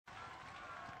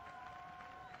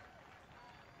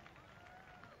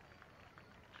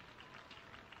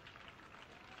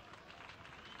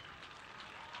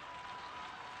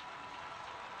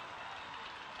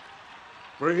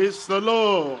Praise the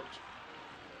Lord.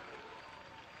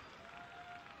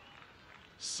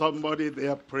 Somebody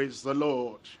there, praise the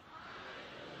Lord.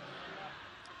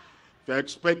 If you're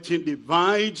expecting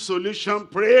divine solution,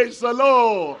 praise the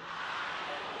Lord.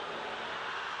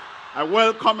 I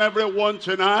welcome everyone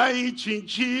tonight in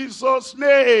Jesus'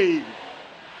 name.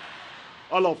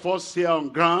 All of us here on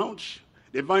ground,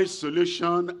 divine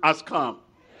solution has come.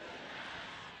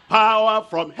 Power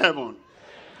from heaven.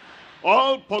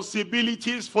 All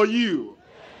possibilities for you.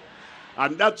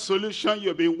 And that solution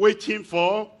you've been waiting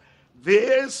for,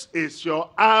 this is your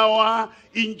hour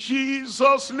in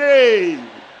Jesus' name.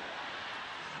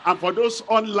 And for those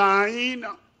online,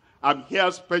 I'm here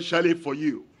especially for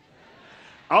you.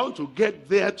 I want to get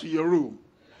there to your room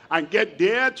and get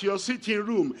there to your sitting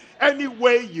room,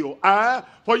 anywhere you are,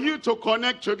 for you to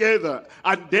connect together.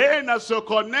 And then as you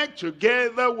connect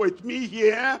together with me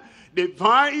here,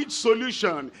 divine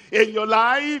solution in your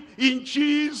life in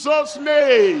Jesus'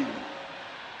 name.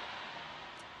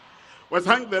 We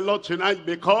thank the Lord tonight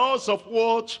because of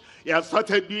what he has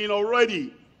started doing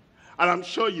already. And I'm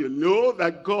sure you know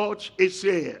that God is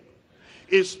here.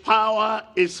 His power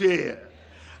is here.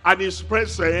 And his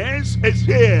presence is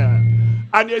here.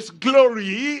 And his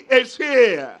glory is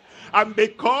here. And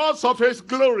because of his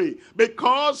glory,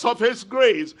 because of his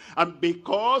grace, and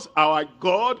because our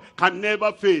God can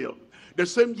never fail. The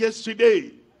same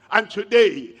yesterday, and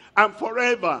today, and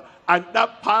forever. And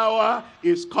that power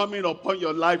is coming upon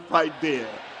your life right there.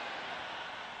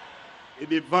 A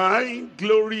divine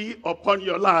glory upon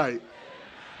your life.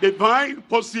 Divine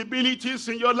possibilities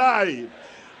in your life.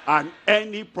 And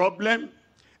any problem,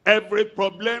 every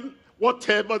problem,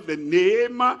 whatever the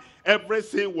name,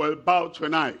 everything will bow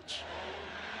tonight.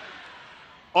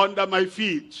 Under my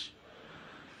feet.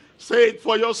 Say it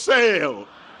for yourself.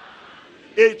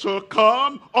 It will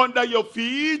come under your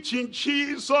feet in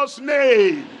Jesus'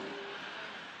 name.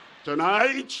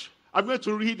 Tonight, I'm going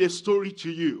to read a story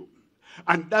to you.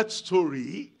 And that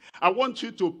story, I want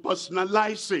you to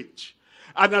personalize it.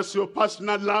 And as you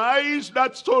personalize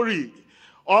that story,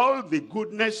 all the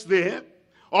goodness there,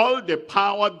 all the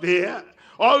power there,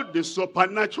 all the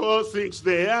supernatural things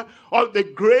there, all the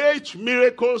great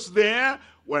miracles there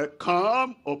will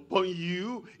come upon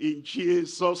you in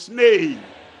Jesus' name.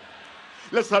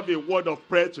 Let's have a word of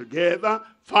prayer together.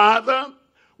 Father,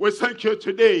 we thank you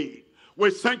today. We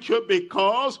thank you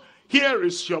because here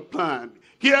is your plan.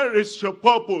 Here is your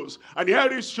purpose. And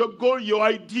here is your goal, your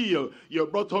ideal. You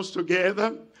brought us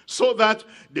together so that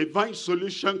divine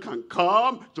solution can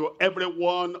come to every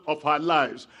one of our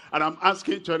lives. And I'm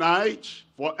asking tonight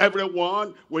for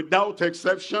everyone, without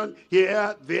exception,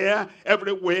 here, there,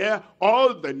 everywhere,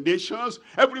 all the nations,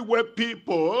 everywhere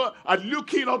people are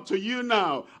looking up to you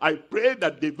now. I pray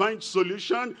that divine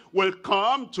solution will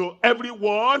come to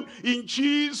everyone in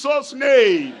Jesus'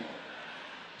 name.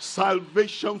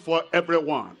 Salvation for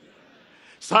everyone.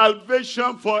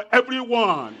 Salvation for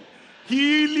everyone.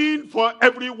 Healing for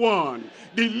everyone.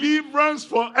 Deliverance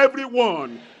for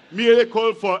everyone.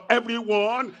 Miracle for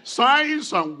everyone.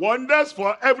 Signs and wonders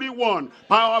for everyone.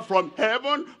 Power from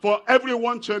heaven for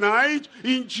everyone tonight.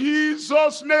 In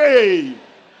Jesus' name.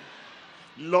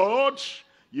 Lord,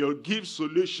 you'll give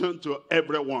solution to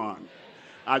everyone.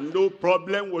 And no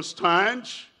problem will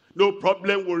stand. No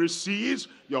problem will cease.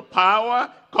 Your power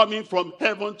coming from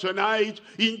heaven tonight.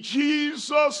 In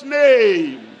Jesus'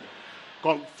 name.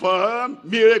 Confirm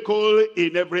miracle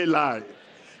in every life.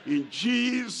 In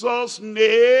Jesus'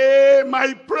 name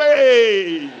I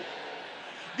pray.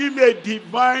 Give me a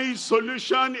divine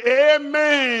solution.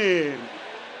 Amen.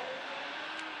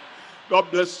 God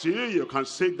bless you. You can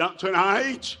sit down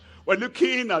tonight. We're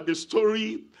looking at the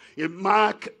story in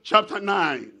Mark chapter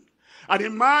 9. And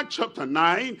in Mark chapter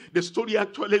 9, the story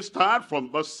actually starts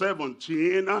from verse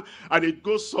 17 and it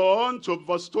goes on to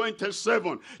verse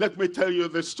 27. Let me tell you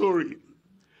the story.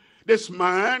 This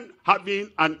man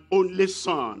having an only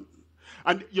son.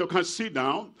 And you can see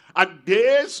now, and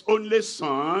this only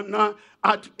son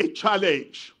had a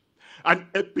challenge. An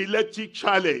epileptic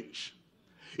challenge.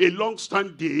 A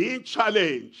long-standing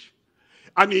challenge.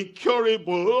 An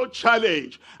incurable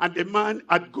challenge. And the man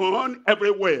had gone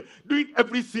everywhere, doing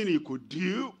everything he could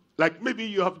do, like maybe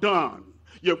you have done.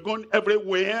 You've gone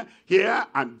everywhere, here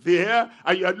and there,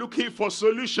 and you are looking for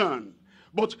solution.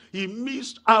 But he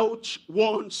missed out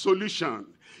one solution.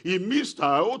 He missed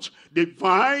out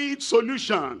divine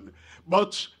solution.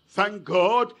 But thank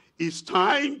God, his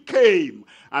time came.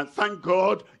 And thank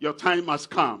God, your time has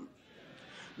come.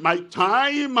 My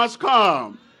time has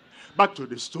come. Back to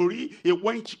the story, he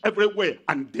went everywhere.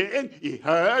 And then he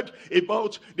heard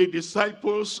about the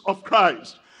disciples of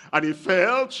Christ. And he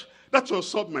felt That will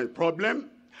solve my problem.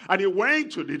 And he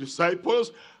went to the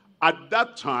disciples. At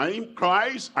that time,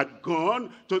 Christ had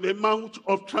gone to the Mount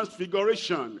of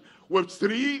Transfiguration with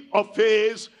 3 of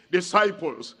his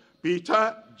disciples,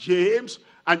 Peter, James,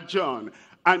 and John.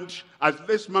 And as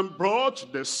this man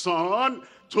brought the Son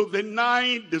to the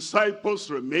 9 disciples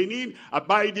remaining,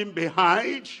 abiding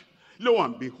behind, lo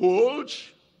and behold,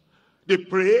 they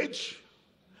prayed.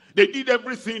 They did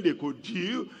everything they could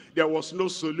do. There was no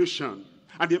solution.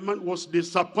 And the man was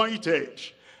disappointed.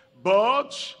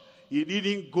 But he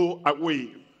didn't go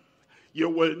away. You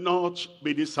will not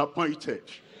be disappointed.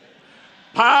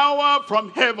 Power from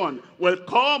heaven will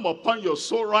come upon your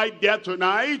soul right there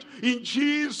tonight in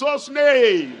Jesus'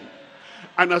 name.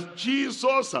 And as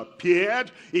Jesus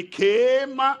appeared, he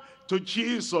came to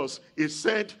Jesus. He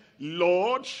said,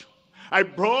 Lord, I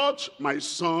brought my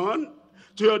son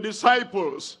to your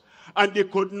disciples, and they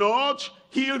could not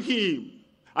heal him.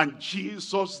 And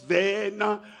Jesus then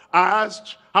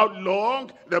asked how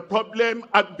long the problem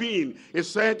had been. He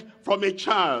said, from a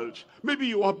child. Maybe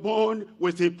you were born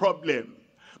with a problem,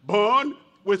 born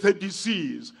with a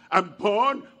disease, and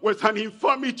born with an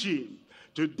infirmity.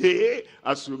 Today,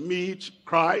 as you meet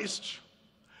Christ,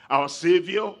 our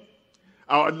Savior,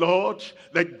 our Lord,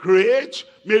 the great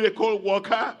miracle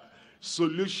worker,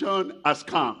 solution has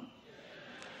come.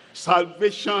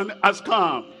 Salvation has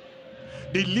come.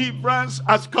 Deliverance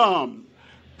has come.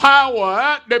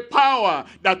 Power, the power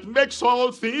that makes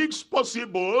all things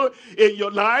possible in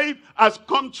your life has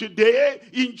come today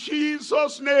in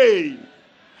Jesus' name.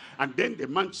 And then the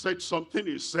man said something.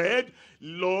 He said,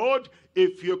 Lord,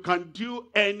 if you can do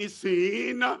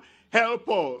anything, help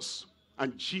us.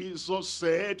 And Jesus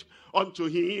said unto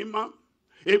him,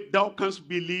 if thou canst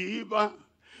believe,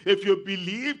 if you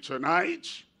believe tonight,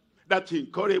 that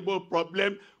incurable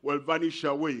problem will vanish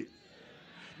away.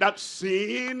 That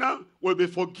sin will be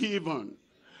forgiven.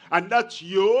 And that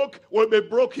yoke will be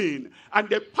broken. And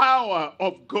the power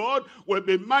of God will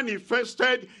be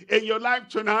manifested in your life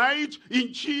tonight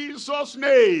in Jesus'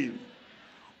 name.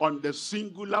 On the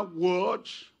singular word,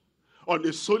 on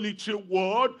the solitary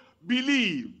word,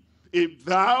 believe. If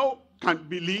thou can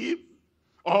believe,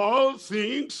 all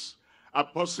things are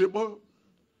possible.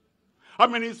 How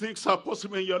many things are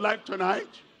possible in your life tonight?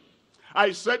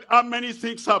 I said, how many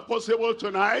things are possible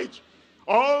tonight?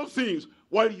 All things.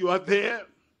 While you are there,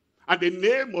 and the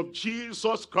name of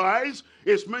Jesus Christ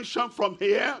is mentioned from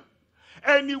here,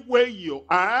 anywhere you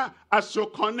are, as you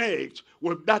connect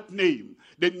with that name,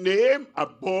 the name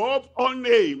above all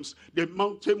names, the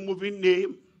mountain-moving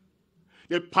name,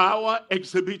 the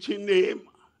power-exhibiting name,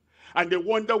 and the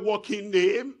wonder-working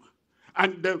name,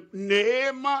 and the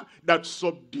name that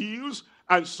subdues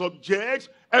and subjects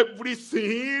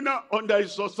everything under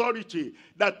his authority.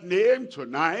 That name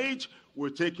tonight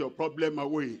will take your problem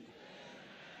away.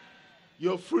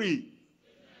 You're free.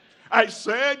 I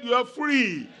said you're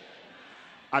free.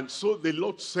 And so the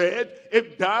Lord said,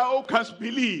 if thou canst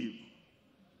believe,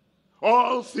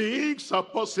 all things are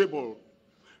possible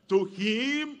to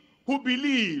him who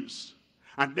believes.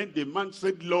 And then the man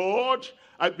said, Lord,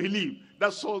 I believe.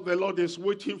 That's all the Lord is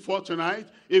waiting for tonight.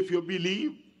 If you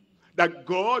believe that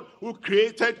God who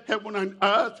created heaven and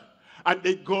earth, and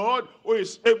the God who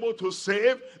is able to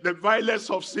save the vilest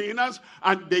of sinners,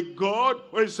 and the God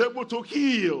who is able to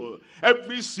heal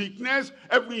every sickness,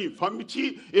 every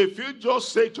infirmity, if you just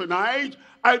say tonight,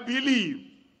 I believe,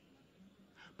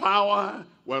 power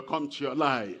will come to your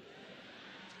life.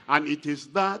 And it is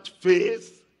that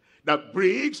faith that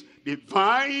brings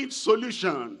divine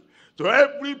solution to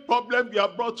every problem you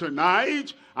have brought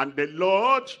tonight, and the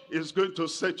Lord is going to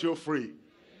set you free.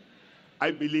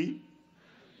 I believe.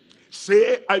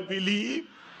 Say, I believe.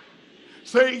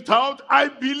 Say it out, I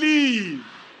believe.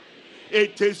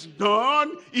 It is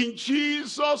done in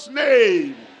Jesus'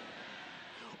 name.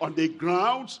 On the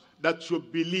grounds that you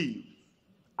believe,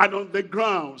 and on the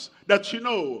grounds that you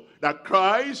know that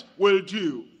Christ will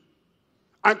do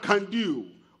and can do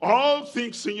all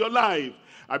things in your life,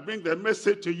 I bring the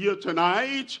message to you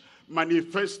tonight,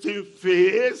 manifesting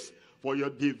faith for your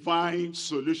divine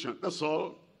solution. That's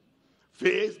all.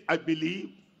 Faith, I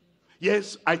believe.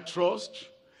 Yes, I trust.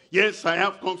 Yes, I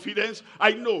have confidence.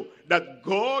 I know that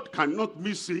God cannot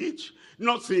miss it.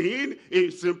 Nothing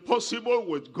is impossible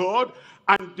with God.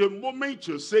 And the moment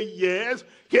you say, yes,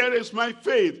 here is my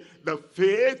faith, the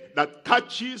faith that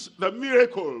catches the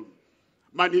miracle,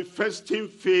 manifesting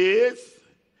faith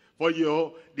for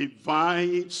your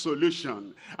divine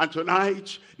solution. And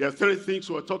tonight, there are 3 things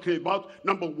we're talking about.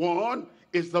 Number 1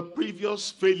 is the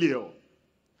previous failure.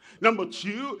 Number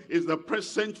 2 is the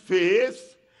present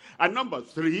faith. And number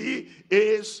 3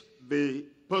 is the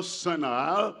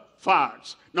personal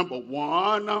facts. Number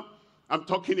one, I'm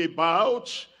talking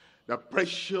about the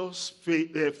precious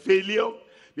failure,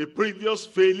 the previous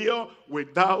failure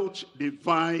without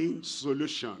divine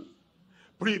solution.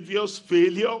 Previous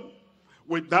failure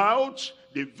without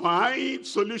divine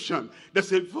solution.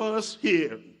 There's a verse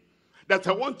here that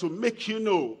I want to make you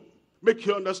know, make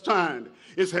you understand.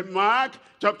 It's in Mark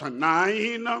chapter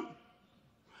 9,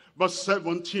 verse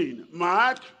 17.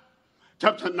 Mark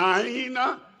chapter 9,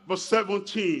 verse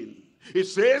 17. It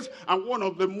says, and one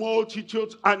of the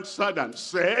multitudes answered and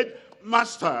said,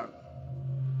 Master,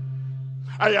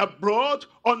 I have brought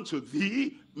unto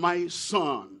thee my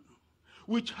son,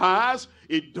 which has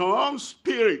a dumb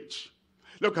spirit.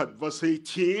 Look at verse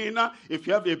 18. If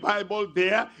you have a Bible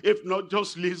there, if not,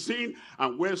 just listen.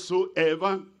 And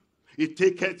wheresoever he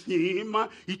taketh him,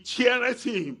 he teareth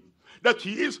him. That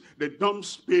he is the dumb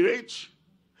spirit,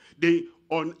 the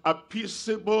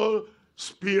unappeasable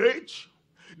spirit,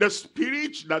 the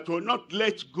spirit that will not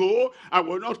let go and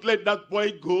will not let that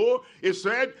boy go. He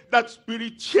said that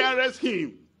spirit teareth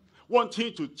him,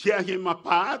 wanting to tear him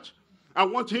apart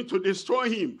and wanting to destroy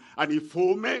him. And he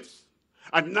foameth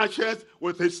and gnasheth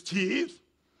with his teeth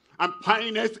and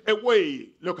pineth away.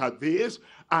 Look at this.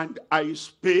 And I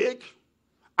spake,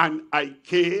 and I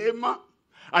came,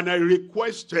 and I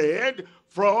requested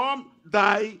from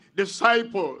thy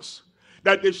disciples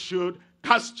that they should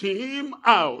cast him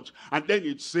out. And then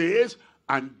it says,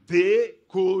 and they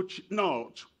could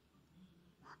not.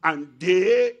 And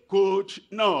they could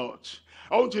not.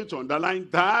 I want you to underline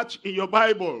that in your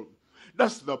Bible.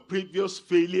 That's the previous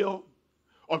failure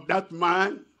of that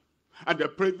man and the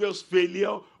previous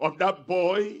failure of that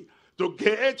boy to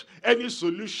get any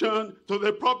solution to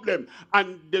the problem.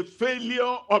 And the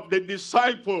failure of the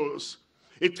disciples,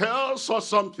 it tells us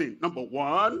something. Number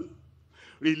one,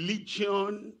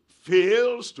 religion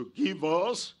fails to give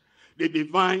us the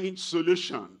divine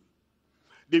solution.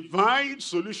 Divine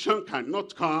solution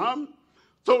cannot come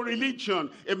to religion.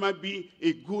 It might be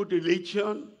a good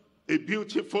religion, a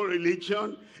beautiful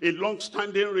religion, a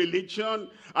long-standing religion,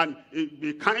 and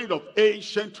a kind of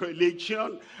ancient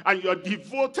religion, and you're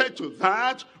devoted to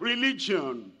that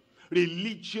religion.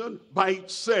 Religion by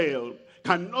itself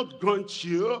cannot grant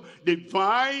you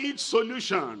divine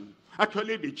solution.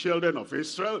 Actually, the children of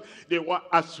Israel, they were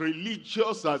as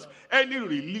religious as any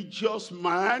religious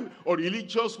man or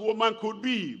religious woman could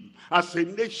be. As a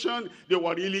nation, they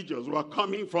were religious. They were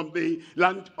coming from the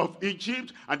land of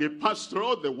Egypt, and they passed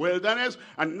through the wilderness,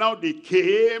 and now they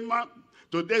came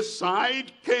to this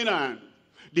side, Canaan.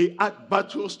 They had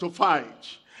battles to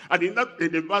fight. And in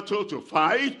the battle to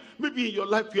fight, maybe in your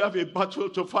life you have a battle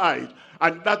to fight.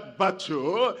 And that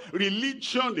battle,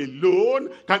 religion alone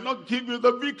cannot give you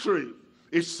the victory.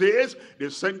 It says they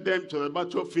sent them to the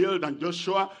battlefield, and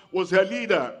Joshua was their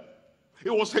leader. He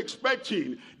was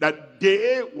expecting that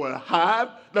they will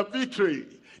have the victory,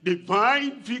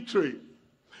 divine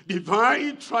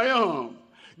triumph,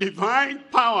 divine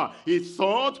power. He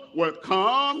thought will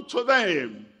come to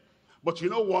them. But you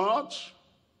know what?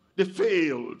 They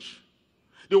failed.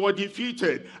 They were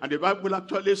defeated. And the Bible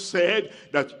actually said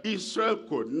that Israel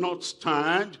could not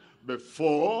stand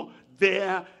before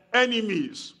their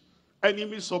enemies.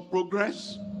 Enemies of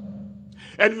progress.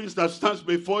 Enemies that stands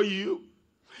before you.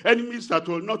 Enemies that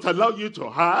will not allow you to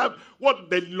have what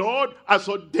the Lord has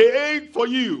ordained for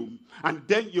you. And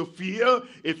then you feel,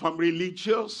 if I'm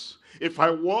religious, if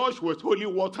I wash with holy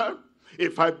water,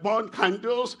 if I burn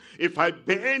candles, if I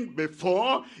bend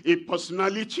before a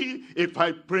personality, if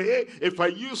I pray, if I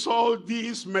use all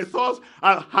these methods,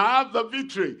 I'll have the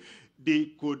victory.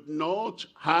 They could not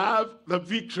have the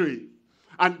victory.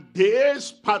 And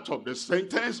there's part of the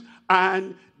sentence,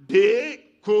 and they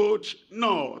could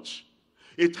not.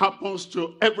 It happens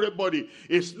to everybody.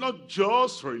 It's not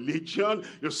just religion.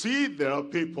 You see, there are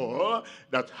people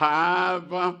that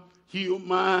have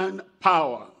human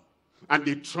power. And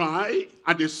they try,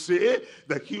 and they say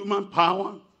the human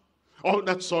power, all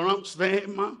that surrounds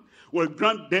them, will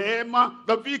grant them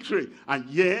the victory. And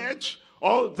yet,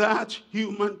 all that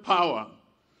human power,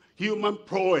 human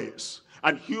prowess,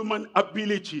 and human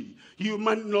ability,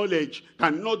 human knowledge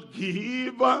cannot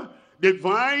give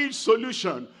divine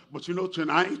solution. But you know,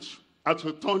 tonight, as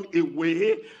you turn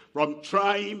away from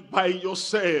trying by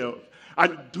yourself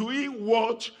and doing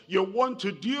what you want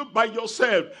to do by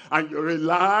yourself, and you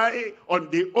rely on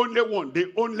the only one,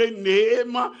 the only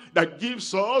name that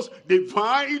gives us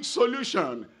divine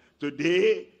solution.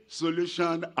 Today,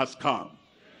 solution has come.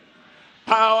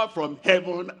 Power from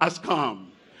heaven has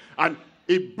come. And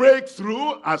a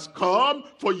breakthrough has come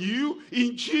for you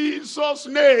in Jesus'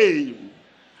 name.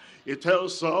 It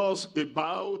tells us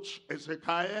about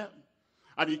Ezekiel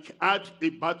And he had a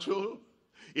battle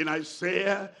in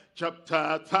Isaiah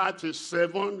chapter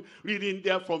 37, reading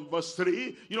there from verse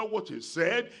 3. You know what he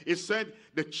said? He said,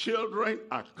 the children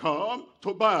are come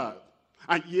to birth.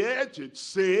 And yet it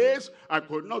says, I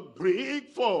could not bring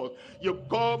forth. You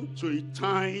come to a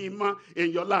time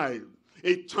in your life,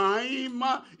 a time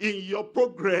in your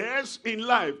progress in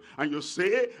life. And you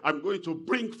say, I'm going to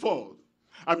bring forth.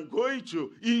 I'm going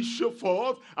to issue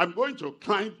forth. I'm going to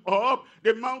climb up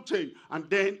the mountain. And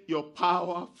then your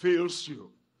power fails you.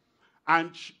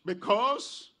 And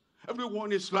because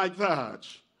everyone is like that,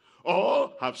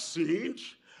 all have sinned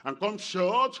and come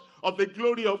short of the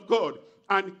glory of God.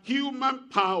 And human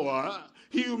power,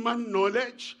 human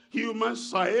knowledge, human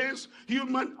science,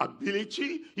 human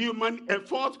ability, human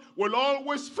effort will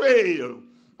always fail.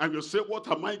 And you say, what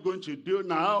am I going to do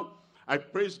now? I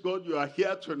praise God you are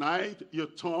here tonight. You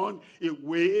turn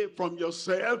away from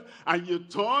yourself and you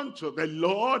turn to the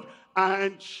Lord,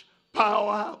 and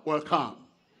power will come.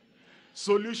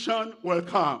 Solution will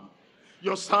come.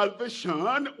 Your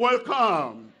salvation will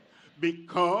come.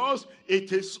 Because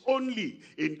it is only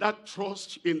in that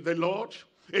trust in the Lord,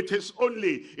 it is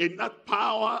only in that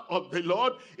power of the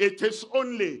Lord, it is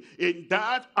only in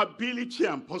that ability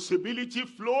and possibility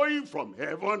flowing from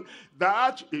heaven,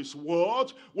 that is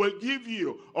what will give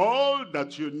you all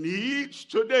that you need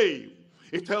today.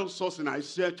 It tells us in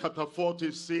Isaiah chapter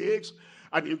 46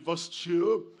 and in verse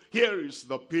 2, here is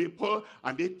the people,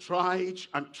 and they tried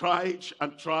and tried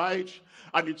and tried,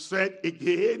 and it said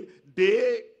again,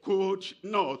 they could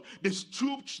not. They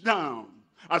stooped down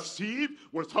as if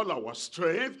with all our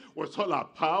strength, with all our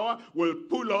power, we'll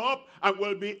pull up and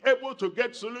we'll be able to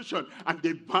get solution. And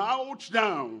they bowed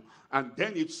down. And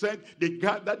then it said they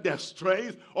gathered their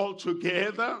strength all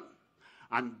together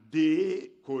and they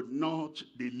could not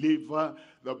deliver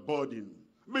the burden.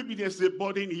 Maybe there's a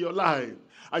burden in your life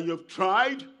and you've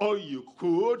tried all you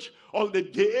could all the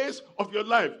days of your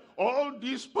life. All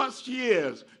these past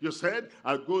years, you said,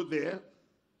 I'll go there.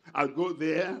 I'll go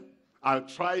there, I'll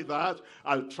try that,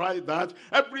 I'll try that.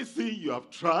 Everything you have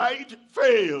tried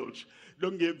failed.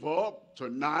 Don't give up.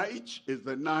 Tonight is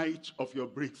the night of your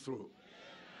breakthrough.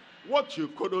 What you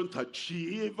couldn't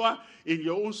achieve in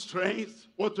your own strength,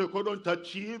 what you couldn't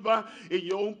achieve in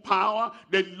your own power,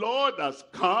 the Lord has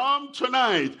come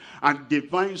tonight, and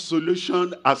divine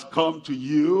solution has come to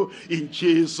you in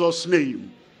Jesus'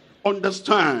 name.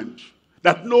 Understand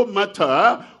that no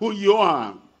matter who you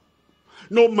are,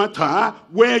 no matter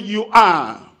where you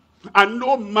are, and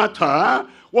no matter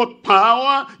what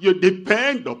power you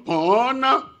depend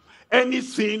upon,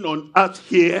 anything on earth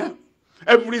here,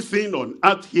 everything on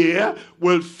earth here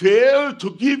will fail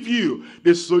to give you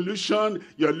the solution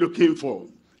you're looking for.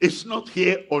 It's not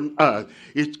here on earth.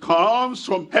 It comes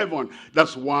from heaven.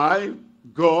 That's why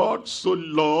God so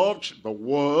loved the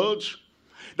world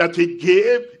that he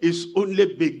gave his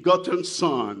only begotten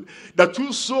Son, that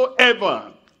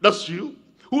whosoever, that's you,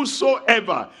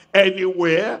 whosoever,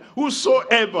 anywhere,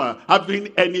 whosoever having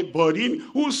any burden,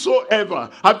 whosoever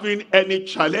having any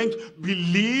challenge,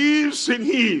 believes in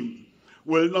him,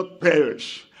 will not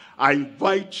perish. I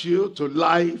invite you to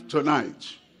life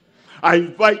tonight. I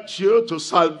invite you to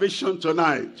salvation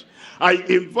tonight. I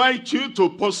invite you to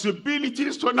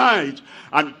possibilities tonight.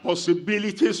 And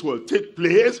possibilities will take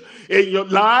place in your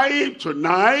life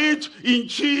tonight in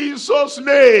Jesus'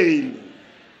 name.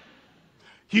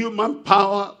 Human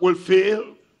power will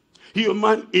fail.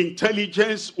 Human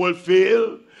intelligence will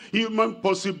fail. Human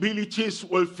possibilities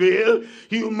will fail.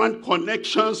 Human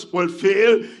connections will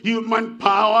fail. Human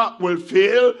power will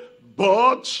fail.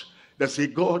 But there's a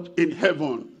God in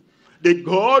heaven. The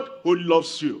God who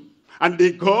loves you. And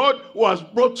the God who has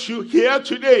brought you here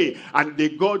today. And the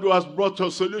God who has brought a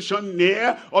solution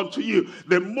near unto you.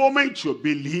 The moment you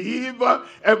believe,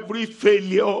 every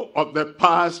failure of the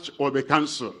past will be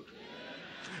cancelled.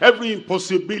 Every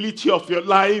impossibility of your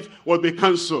life will be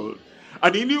cancelled.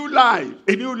 And a new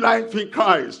life in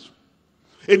Christ.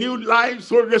 A new life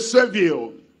through the Savior.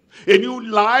 A new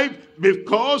life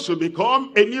because you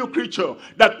become a new creature.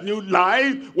 That new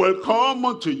life will come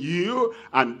unto you,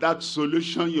 and that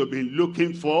solution you've been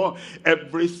looking for,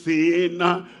 everything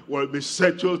will be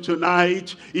settled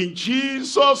tonight in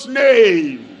Jesus'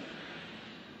 name.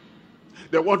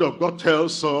 The word of God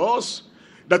tells us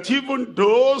that even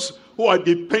those who are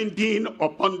depending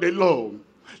upon the law.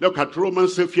 Look at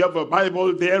Romans, if you have a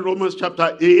Bible there, Romans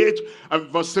chapter 8 and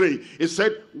verse 3. It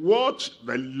said, what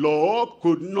the law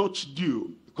could not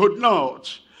do, could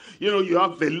not. You know, you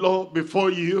have the law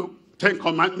before you, 10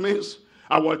 commandments.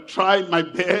 I will try my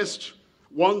best.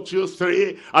 1, 2,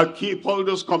 3, I'll keep all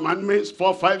those commandments.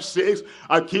 4, 5, 6,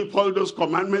 I'll keep all those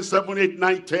commandments. 7, 8,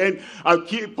 9, 10, I'll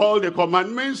keep all the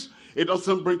commandments. It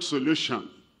doesn't bring solution.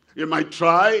 You might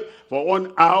try for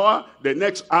 1 hour, the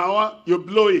next hour you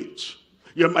blow it.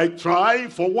 You might try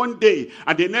for 1 day,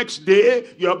 and the next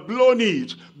day you have blown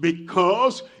it,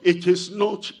 because it is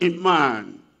not in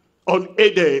man,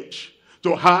 unaided,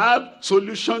 to have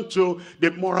solution to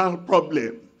the moral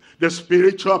problem, the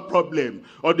spiritual problem,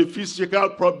 or the physical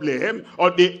problem,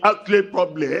 or the earthly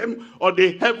problem, or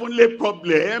the heavenly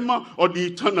problem, or the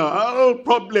eternal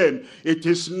problem. It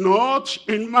is not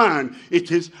in man.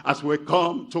 It is as we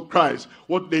come to Christ.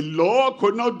 What the law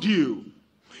could not do,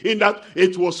 in that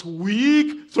it was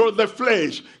weak through the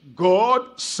flesh,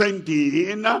 God sent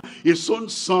in his own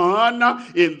son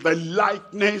in the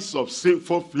likeness of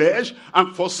sinful flesh,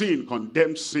 and for sin,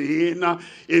 condemned sin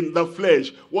in the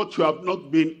flesh. What you have not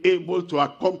been able to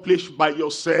accomplish by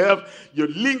yourself, you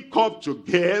link up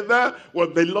together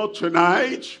with the Lord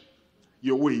tonight,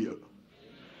 you will.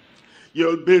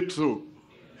 You'll be through.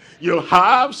 You'll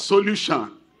have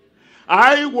solution.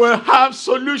 I will have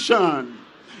solution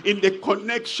in the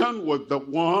connection with the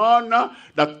one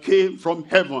that came from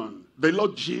heaven, the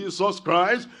Lord Jesus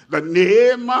Christ, the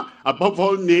name above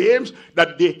all names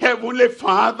that the Heavenly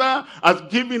Father has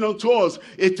given unto us.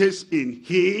 It is in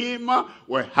him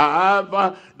we have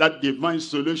that divine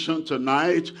solution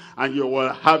tonight, and you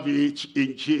will have it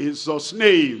in Jesus'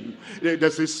 name.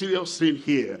 There's a serious thing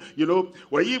here. You know,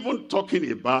 we're even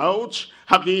talking about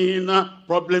having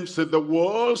problems in the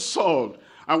world solved.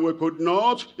 And we could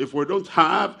not, if we don't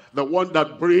have the one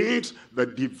that brings the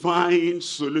divine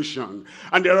solution.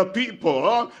 And there are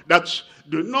people that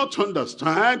do not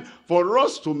understand, for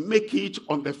us to make it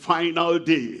on the final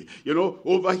day. You know,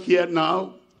 over here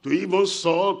now, to even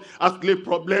solve earthly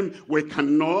problem, we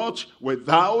cannot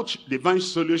without divine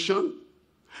solution.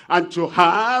 And to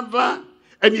have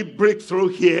any breakthrough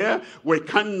here, we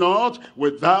cannot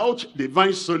without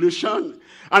divine solution.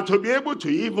 And to be able to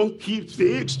even keep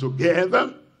things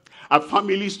together, our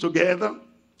families together,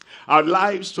 our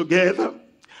lives together,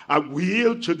 our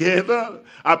will together,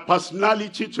 our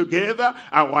personality together,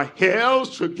 our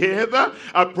health together,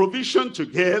 our provision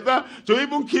together, to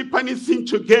even keep anything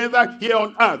together here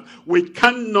on earth. We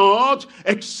cannot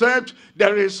except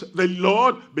there is the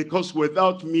Lord, because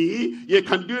without me, you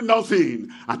can do nothing.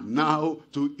 And now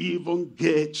to even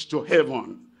get to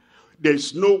heaven,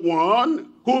 there's no one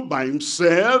who by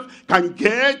himself can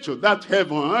get to that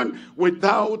heaven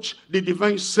without the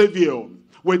divine Savior,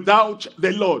 without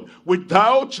the Lord,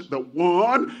 without the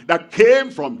one that came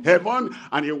from heaven,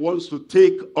 and he wants to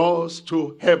take us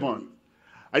to heaven.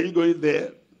 Are you going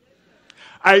there?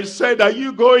 I said, are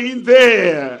you going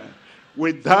there?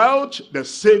 Without the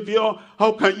Savior,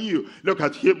 how can you? Look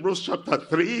at Hebrews chapter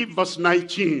 3 verse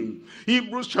 19.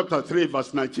 Hebrews chapter 3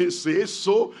 verse 19 says,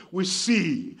 so we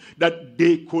see that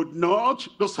they could not,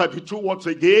 those are the two words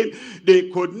again, they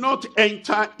could not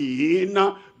enter in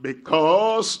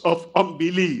because of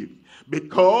unbelief.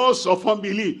 Because of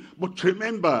unbelief. But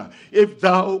remember, if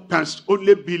thou canst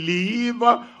only believe,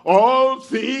 all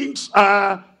things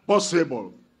are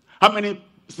possible. How many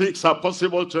things are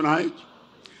possible tonight?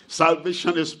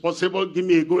 Salvation is possible. Give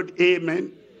me a good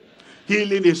amen.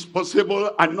 Healing is possible.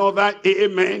 Another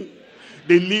amen.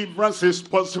 Deliverance is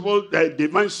possible. The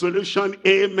divine solution,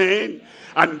 amen.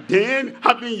 And then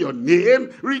having your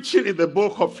name written in the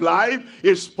book of life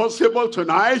is possible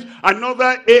tonight.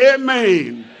 Another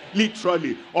amen.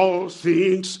 Literally, all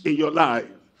things in your life,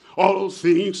 all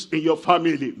things in your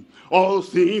family, all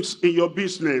things in your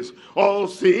business, all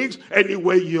things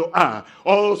anywhere you are,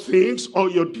 all things, all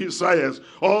your desires,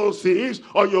 all things,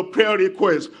 all your prayer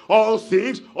requests, all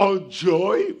things, all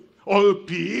joy, all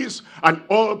peace, and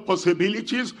all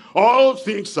possibilities, all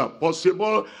things are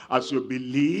possible as you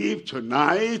believe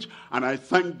tonight. And I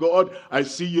thank God, I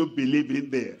see you believing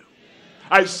there.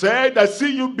 I said, I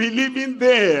see you believing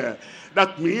there.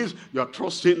 That means you're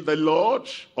trusting the Lord.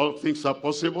 All things are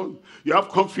possible. You have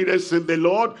confidence in the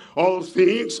Lord. All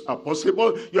things are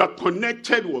possible. You are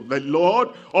connected with the Lord.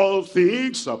 All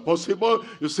things are possible.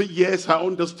 You say, yes, I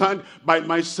understand. By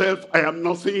myself, I am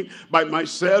nothing. By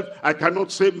myself, I cannot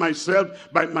save myself.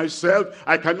 By myself,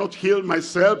 I cannot heal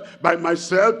myself. By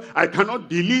myself, I cannot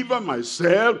deliver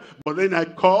myself. But then I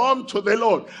come to the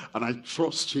Lord and I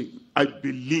trust him. I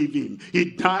believe him.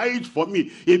 He died for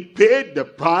me. He paid the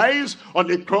price on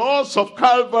the cross of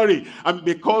Calvary. And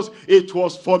because it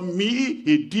was for me,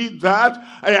 he did that.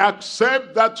 I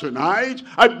accept that tonight.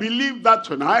 I believe that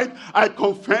tonight. I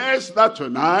confess that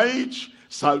tonight.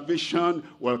 Salvation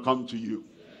will come to you.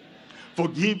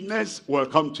 Forgiveness will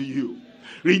come to you.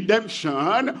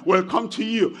 Redemption will come to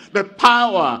you. The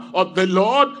power of the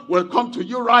Lord will come to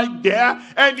you right there,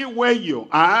 anywhere you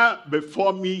are,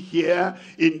 before me here,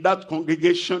 in that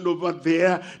congregation over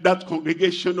there, that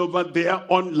congregation over there,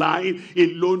 online,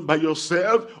 alone by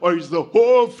yourself, or is the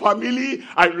whole family.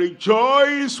 I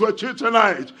rejoice with you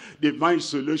tonight. Divine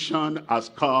solution has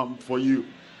come for you.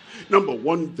 Number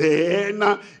one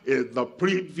then is the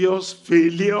previous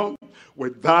failure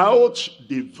without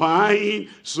divine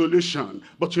solution.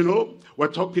 But you know, we're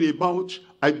talking about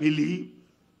I believe,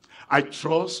 I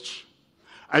trust,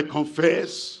 I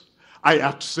confess, I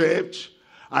accept,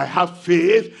 I have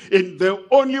faith in the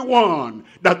only one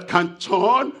that can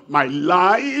turn my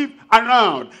life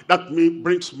around. That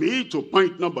brings me to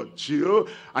point number 2,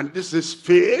 and this is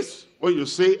faith. When you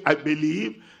say I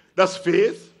believe, that's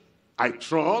faith. I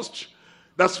trust,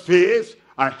 that's faith.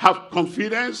 I have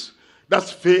confidence,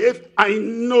 that's faith. I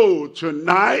know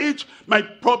tonight my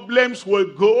problems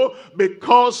will go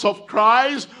because of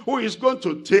Christ, who is going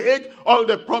to take all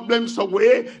the problems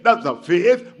away. That's the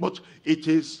faith. But it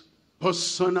is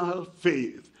personal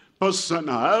faith.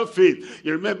 Personal faith.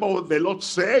 You remember what the Lord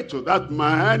said to that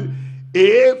man?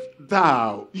 If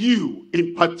thou, you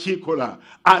in particular,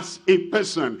 as a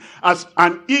person, as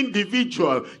an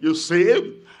individual, you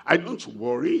say, I don't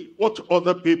worry what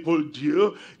other people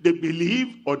do. They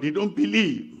believe or they don't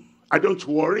believe. I don't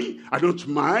worry. I don't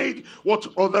mind what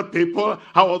other people,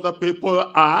 how other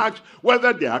people act,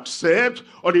 whether they accept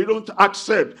or they don't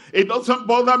accept. It doesn't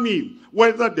bother me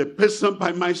whether the person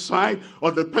by my side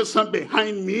or the person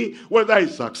behind me, whether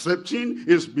it's accepting,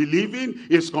 is believing,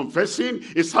 is confessing,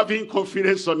 is having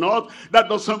confidence or not. That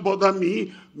doesn't bother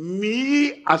me.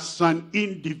 Me as an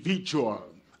individual,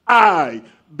 I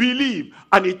believe,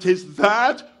 and it is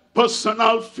that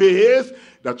personal faith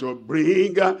that will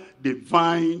bring a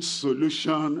divine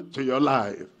solution to your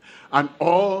life. And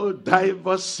all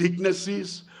diverse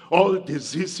sicknesses, all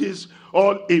diseases,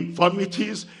 all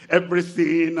infirmities,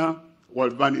 everything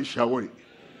will vanish away.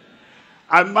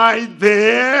 Am I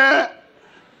there?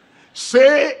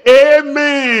 Say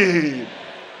amen.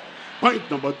 Point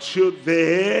number 2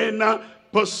 then,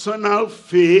 personal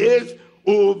faith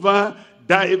over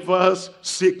diverse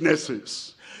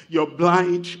sicknesses. Your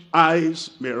blind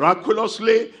eyes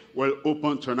miraculously will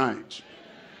open tonight.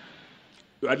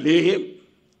 You are lame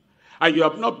and you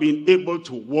have not been able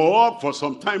to walk for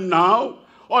some time now.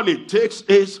 All it takes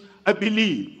is a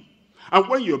belief. And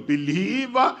when you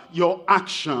believe, your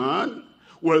action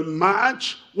will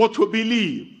match what you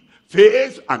believe.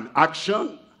 Faith and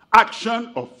action.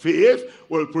 Action of faith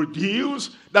will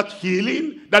produce that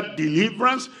healing, that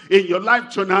deliverance in your life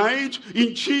tonight,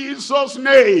 in Jesus'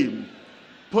 name.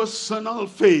 Personal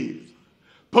faith.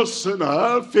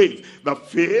 Personal faith. The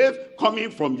faith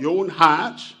coming from your own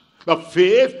heart. The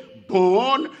faith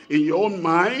born in your own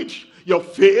mind. Your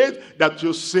faith that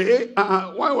you say,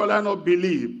 why will I not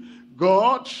believe?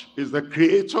 God is the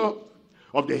creator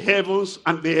of the heavens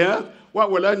and the earth. Why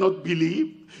will I not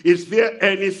believe? Is there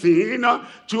anything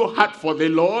too hard for the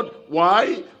Lord?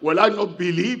 Why will I not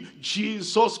believe?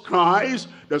 Jesus Christ,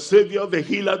 the Savior, the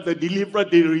healer, the deliverer,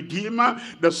 the redeemer,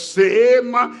 the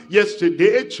same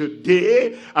yesterday,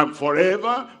 today, and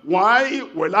forever. Why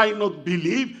will I not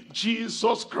believe?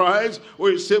 Jesus Christ, who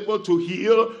is able to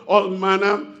heal all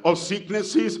manner of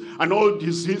sicknesses and all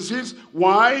diseases.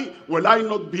 Why will I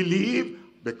not believe?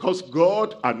 Because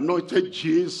God anointed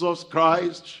Jesus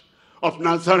Christ of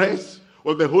Nazareth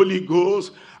with the Holy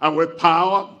Ghost and with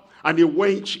power, and he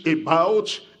went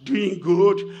about doing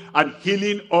good and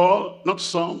healing all, not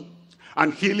some,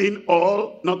 and healing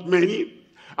all, not many,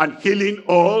 and healing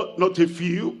all, not a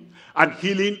few, and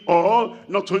healing all,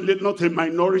 not a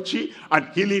minority, and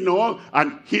healing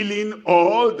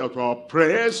all that were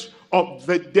oppressed of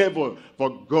the devil,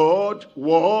 for God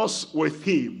was with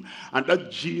him. And that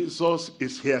Jesus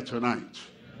is here tonight.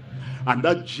 And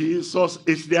that Jesus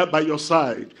is there by your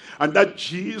side. And that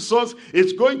Jesus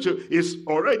is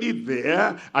already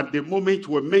there at the moment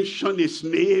we mention his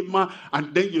name,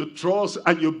 and then you trust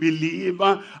and you believe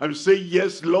and say,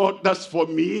 yes, Lord, that's for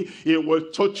me. He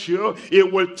will touch you. He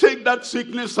will take that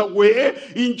sickness away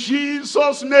in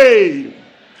Jesus' name.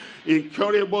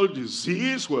 Incurable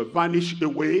disease will vanish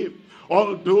away.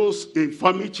 All those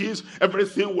infirmities,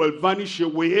 everything will vanish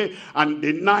away, and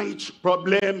the night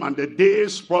problem and the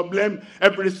day's problem,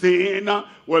 everything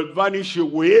will vanish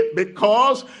away,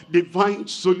 because divine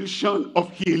solution of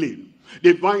healing,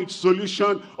 divine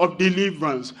solution of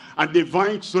deliverance, and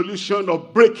divine solution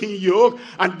of breaking yoke,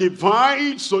 and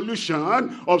divine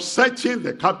solution of setting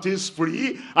the captives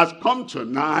free has come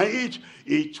tonight.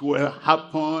 It will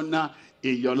happen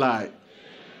in your life.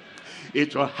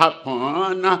 it will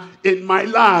happen in my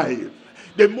life.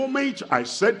 The moment I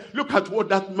said, look at what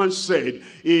that man said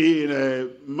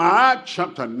in Mark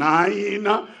chapter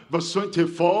 9, verse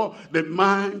 24. The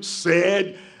man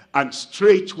said, and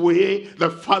straightway the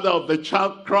father of the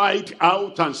child cried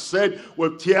out and said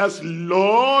with tears,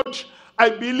 Lord, I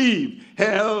believe,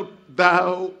 help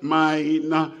thou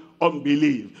mine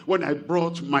unbelief. When I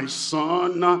brought my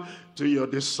son to your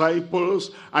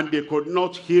disciples and they could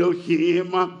not heal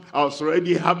him, I was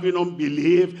already having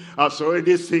unbelief. I was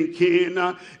already thinking,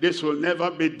 this will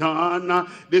never be done.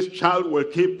 This child will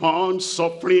keep on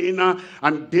suffering,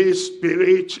 and this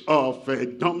spirit of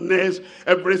dumbness,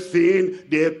 everything,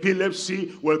 the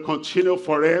epilepsy will continue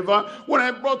forever. When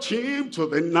I brought him to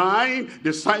the 9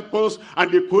 disciples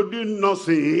and they could do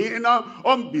nothing,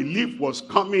 unbelief was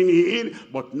coming in.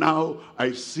 But now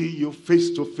I see you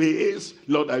face to face.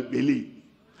 Lord, I believe.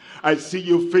 I see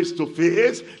you face to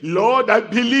face. Lord, I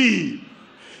believe.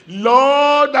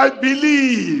 Lord, I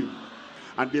believe.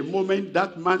 And the moment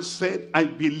that man said, I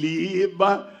believe,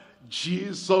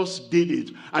 Jesus did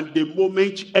it. And the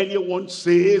moment anyone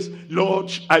says,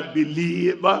 Lord, I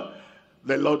believe,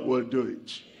 the Lord will do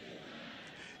it.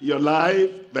 Your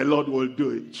life, the Lord will do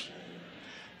it.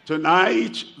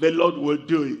 Tonight, the Lord will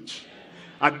do it.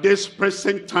 At this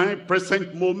present time,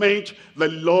 present moment, the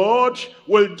Lord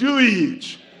will do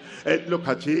it. And look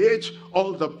at it.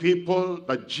 All the people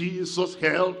that Jesus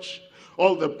helped,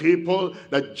 all the people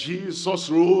that Jesus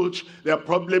ruled their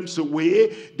problems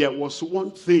away, there was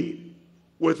one thing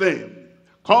with them,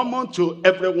 common to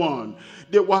everyone.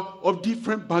 They were of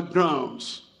different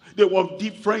backgrounds. They were of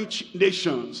different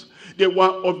nations. They were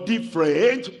of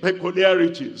different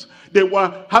peculiarities. They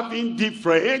were having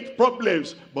different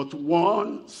problems. But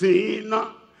one thing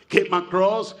came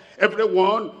across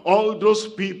everyone, all those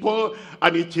people,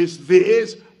 and it is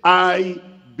this: I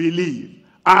believe.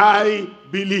 I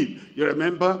believe. You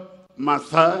remember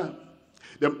Martha,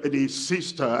 the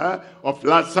sister of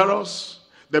Lazarus,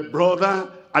 the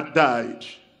brother had died.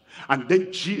 And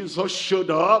then Jesus showed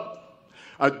up,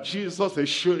 and Jesus is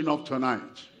showing up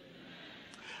tonight.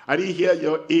 I didn't hear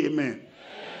your amen.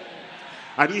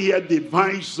 I didn't hear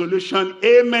divine solution.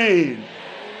 Amen.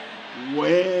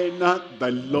 When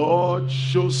the Lord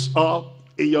shows up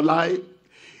in your life,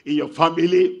 in your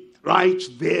family, right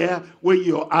there where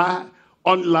you are,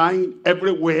 online,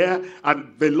 everywhere,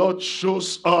 and the Lord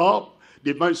shows up,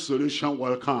 divine solution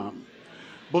will come.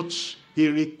 But he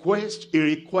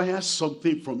requires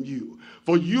something from you.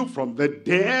 For you, from the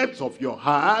depth of your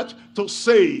heart, to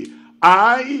say,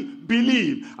 I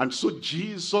believe. And so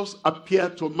Jesus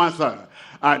appeared to Martha.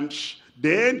 And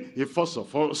then he first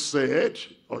of all said,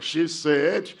 or she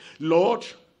said, Lord,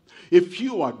 if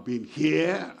you had been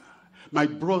here, my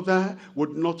brother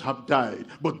would not have died.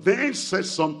 But then says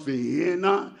something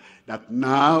that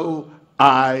now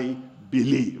I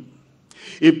believe.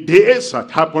 If this had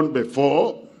happened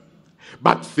before,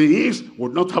 bad things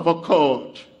would not have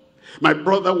occurred. My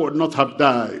brother would not have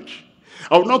died.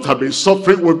 I would not have been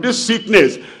suffering with this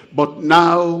sickness. But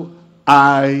now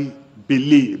I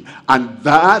believe. And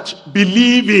that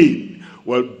believing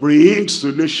will bring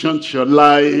solution to your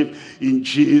life in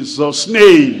Jesus'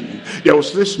 name. There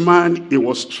was this man, he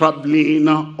was traveling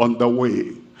on the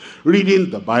way,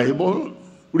 reading the Bible,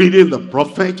 reading the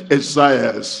prophet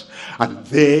Isaiah. And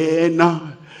then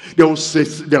there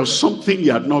was something he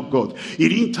had not got. He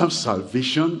didn't have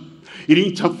salvation. He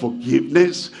didn't have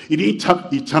forgiveness. He didn't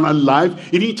have eternal life.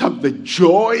 He didn't have the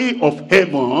joy of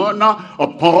heaven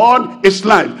upon his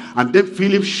life. And then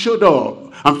Philip showed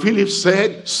up. And Philip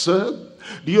said, Sir,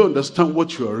 do you understand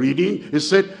what you are reading? He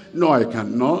said, no, I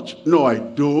cannot. No, I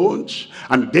don't.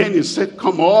 And then he said,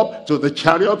 come up to the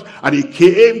chariot. And he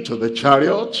came to the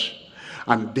chariot.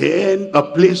 And then the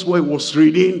place where he was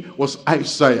reading was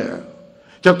Isaiah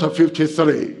chapter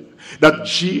 53. That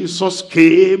Jesus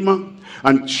came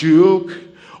and took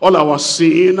all our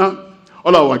sin,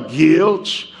 all our guilt,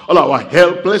 all our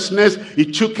helplessness.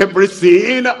 He took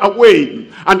everything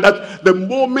away. And that the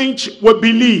moment we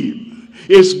believe,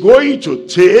 is going to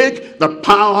take the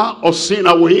power of sin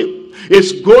away.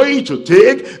 It's going to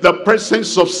take the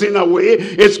presence of sin away.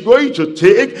 It's going to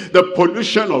take the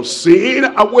pollution of sin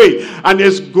away. And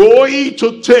it's going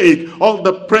to take all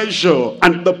the pressure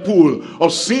and the pull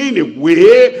of sin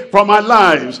away from our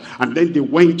lives. And then they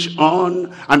went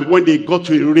on, and when they got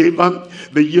to a river,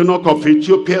 the eunuch of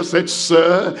Ethiopia said,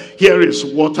 Sir, here is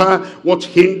water. What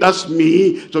hinders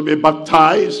me to be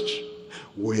baptized?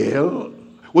 Well,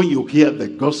 when you hear the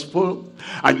gospel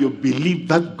and you believe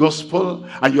that gospel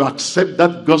and you accept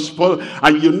that gospel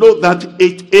and you know that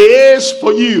it is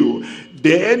for you,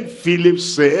 Then Philip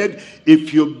said,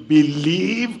 if you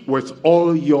believe with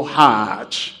all your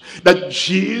heart that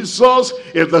Jesus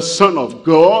is the Son of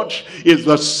God, is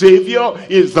the Savior,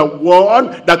 is the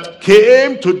one that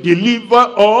came to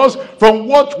deliver us from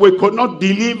what we could not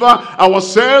deliver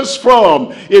ourselves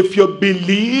from. If you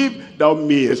believe, thou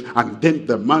mayest. And then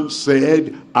the man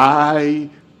said, I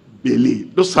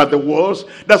believe. Those are the words.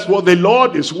 That's what the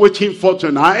Lord is waiting for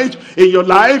tonight in your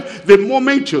life. The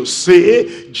moment you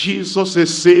say, Jesus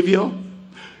is Savior,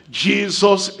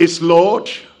 Jesus is Lord,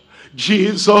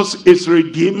 Jesus is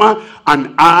Redeemer, and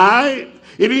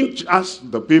he didn't ask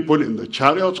the people in the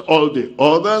chariot, all the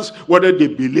others, whether they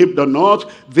believed or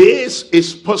not. This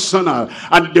is personal.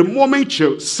 And the moment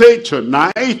you say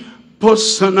tonight,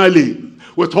 personally,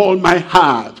 with all my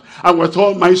heart and with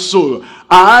all my soul,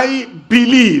 I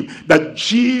believe that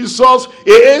Jesus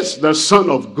is the Son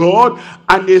of God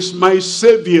and is my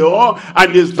Savior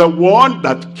and is the one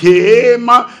that came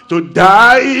to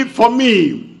die for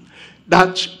me.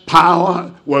 That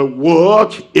power will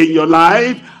work in your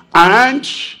life and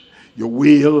you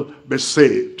will be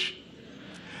saved.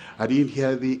 I didn't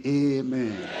hear the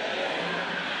amen.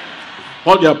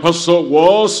 Paul the apostle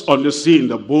was on the sea in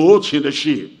the boat, in the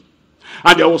ship.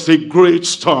 And there was a great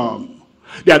storm.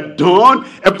 They had done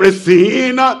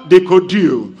everything they could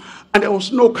do. And there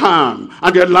was no calm.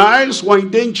 And their lives were in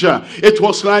danger. It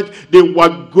was like they were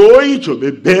going to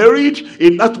be buried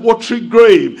in that watery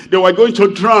grave. They were going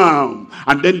to drown.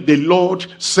 And then the Lord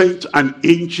sent an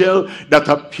angel that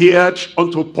appeared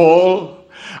unto Paul.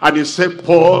 And he said,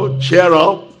 Paul, cheer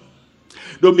up.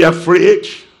 Don't be afraid.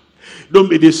 Don't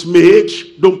be dismayed.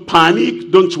 Don't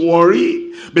panic. Don't worry.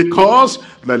 Because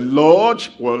the Lord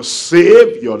will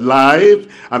save your life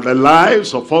and the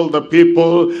lives of all the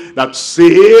people that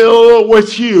sail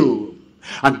with you.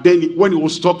 And then when he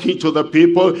was talking to the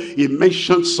people, he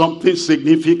mentioned something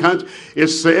significant. He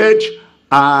said,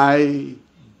 I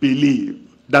believe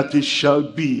that it shall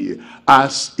be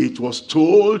as it was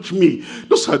told me.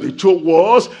 Those are the two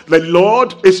words the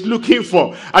Lord is looking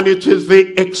for. And it is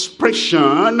the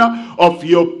expression of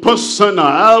your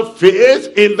personal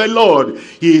faith in the Lord.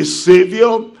 He is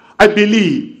Savior, I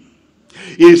believe.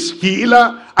 He is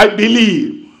healer, I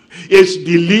believe. He is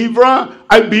deliverer,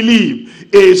 I believe.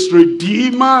 He is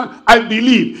Redeemer, I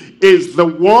believe. He is the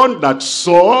one that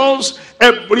solves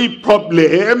every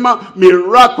problem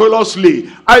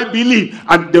miraculously, I believe.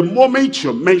 And the moment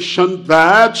you mention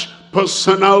that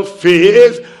personal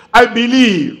faith, I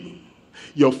believe,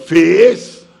 your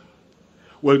faith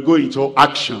will go into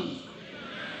action.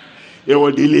 It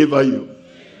will deliver you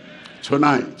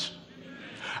tonight.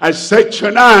 I said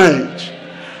tonight.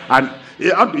 And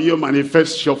how do you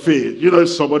manifest your faith? You know,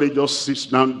 somebody just sits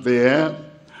down there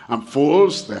and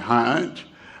folds the hand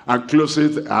and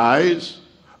closes the eyes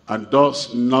and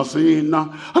does nothing.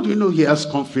 How do you know he has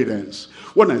confidence?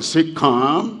 When I say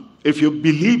come, if you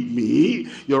believe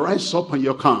me, you rise up and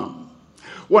you come.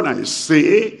 When I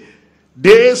say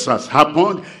this has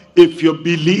happened, if you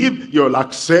believe, you'll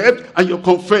accept and you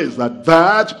confess that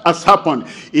that has happened.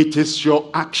 It is your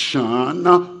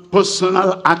action,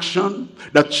 personal action,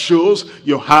 that shows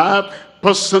you have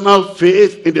personal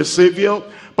faith in the Savior,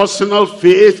 personal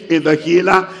faith in the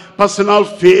healer, personal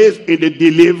faith in the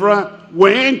deliverer.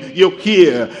 When you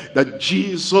hear that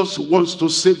Jesus wants to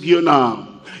save you now,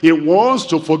 he wants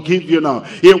to forgive you now,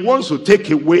 he wants to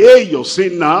take away your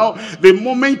sin now, the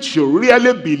moment you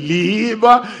really believe,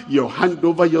 you hand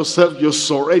over yourself, you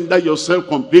surrender yourself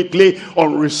completely,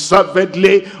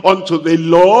 unreservedly unto the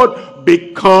Lord,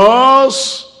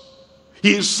 because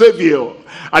he is Savior.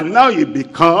 And now he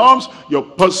becomes your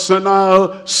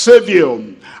personal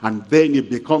Savior. And then he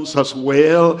becomes as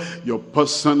well your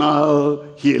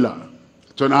personal healer.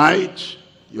 Tonight,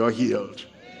 you're healed.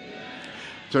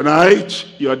 Tonight,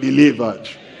 you're delivered.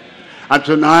 And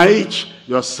tonight,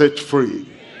 you're set free.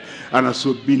 And as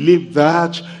you believe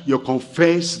that, you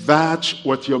confess that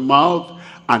with your mouth,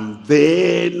 and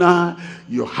then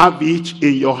you have it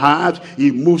in your heart.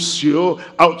 He moves you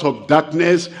out of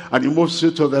darkness, and he moves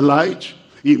you to the light.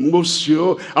 He moves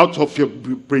you out of your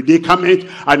predicament,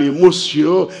 and he moves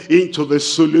you into the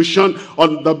solution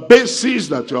on the basis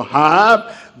that you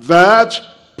have that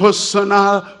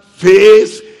personal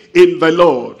faith in the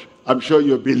Lord. I'm sure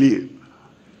you believe.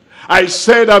 I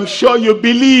said, I'm sure you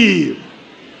believe.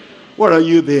 What are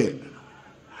you there?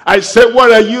 I said,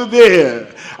 what are you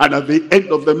there? And at the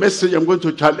end of the message, I'm going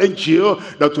to challenge you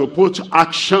that you put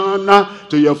action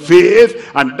to your faith,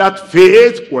 and that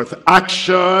faith with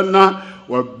action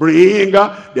will bring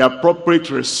the appropriate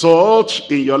result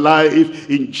in your life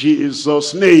in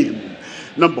Jesus' name.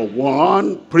 Number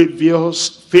one, previous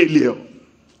failure.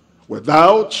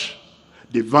 Without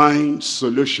divine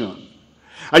solution.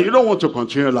 And you don't want to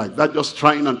continue like that, just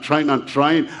trying and trying and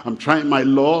trying. I'm trying my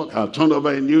luck. I'll turn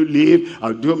over a new leaf.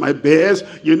 I'll do my best.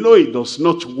 You know it does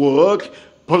not work.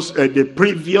 The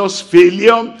previous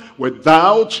failure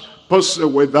without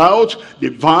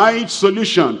divine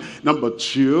solution. Number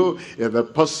two is the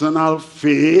personal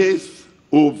faith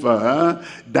over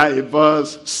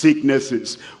diverse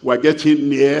sicknesses. We're getting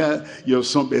near. You'll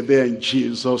soon be there in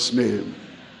Jesus' name.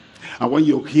 And when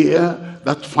you hear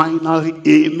that final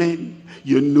amen,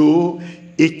 you know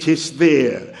it is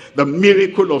there. The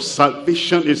miracle of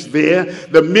salvation is there.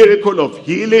 The miracle of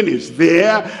healing is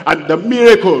there. And the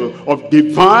miracle of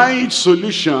divine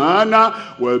solution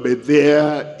will be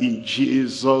there in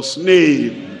Jesus'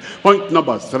 name. Point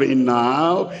number three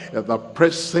now is the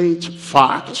present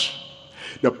fact.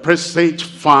 The present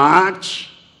fact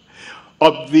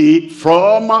from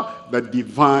the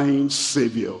divine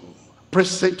Savior.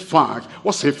 Present fact.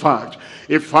 What's a fact?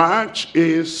 A fact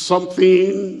is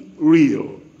something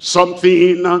real,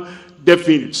 something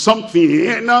definite,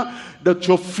 something that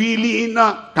your feeling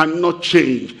cannot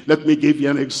change. Let me give you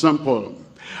an example.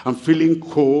 I'm feeling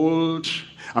cold,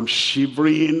 I'm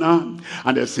shivering, and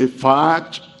there's a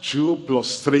fact, 2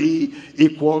 + 3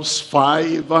 =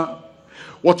 5.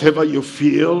 Whatever you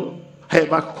feel,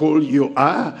 however cold you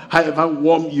are, however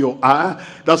warm you are,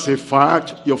 that's a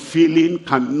fact. Your feeling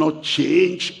cannot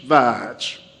change that.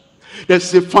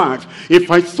 That's a fact. If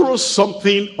I throw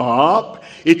something up,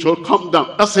 it will come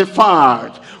down. That's a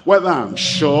fact. Whether I'm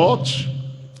short,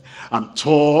 I'm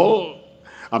tall,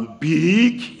 I'm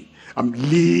big, I'm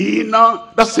lean,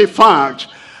 that's a fact.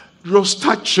 Your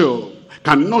stature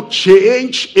cannot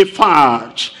change a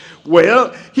fact.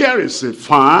 Well, here is a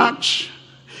fact.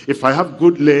 If I have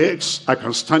good legs, I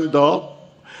can stand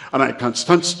up and I can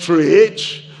stand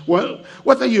straight. Well,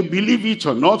 whether you believe it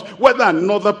or not, whether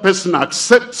another person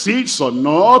accepts it or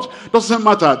not, doesn't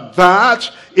matter. That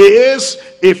is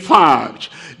a fact.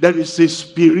 There is a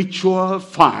spiritual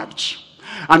fact.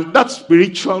 And that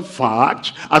spiritual fact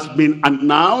has been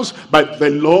announced by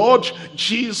the Lord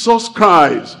Jesus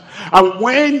Christ. And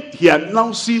when he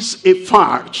announces a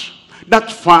fact,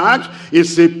 that fact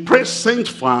is a present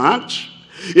fact.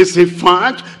 It's a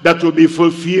fact that will be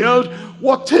fulfilled.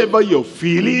 Whatever you're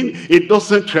feeling, it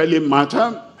doesn't really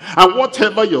matter. And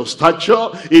whatever your stature,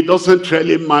 it doesn't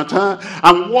really matter.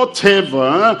 And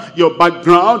whatever your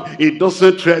background, it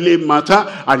doesn't really matter.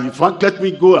 And in fact, let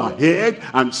me go ahead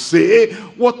and say,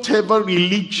 whatever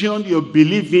religion you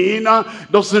believe in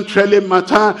doesn't really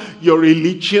matter. Your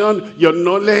religion, your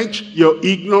knowledge, your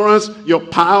ignorance, your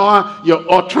power,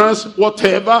 your utterance,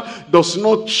 whatever, does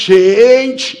not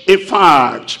change a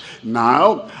fact.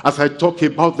 Now, as I talk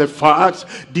about the facts,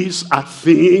 these are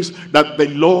things that the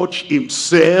Lord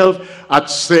himself had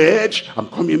said. I'm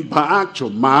coming back to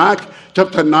Mark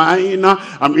chapter 9.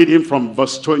 I'm reading from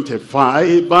verse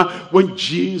 25. When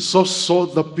Jesus saw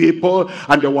the people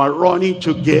and they were running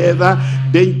together,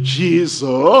 then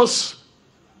Jesus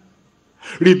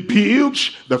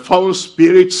rebuked the foul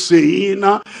spirit, saying,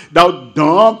 "Thou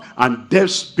dumb and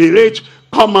deaf spirit,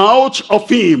 come out of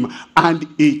him." And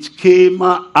it came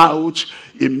out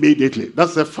immediately.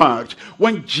 That's the fact.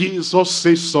 When Jesus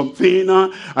says something,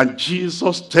 and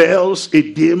Jesus tells a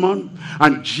demon,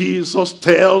 and Jesus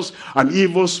tells an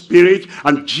evil spirit,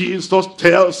 and Jesus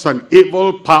tells an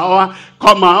evil power,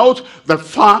 come out, the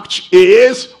fact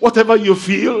is, whatever you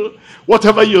feel,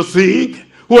 whatever you think,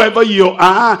 whoever you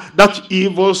are, that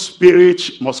evil spirit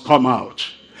must come out.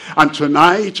 And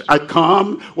tonight I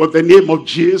come with the name of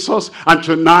Jesus, and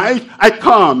tonight I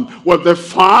come with the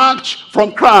fact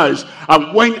from Christ.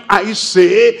 And when I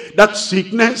say that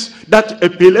sickness, that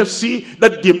epilepsy,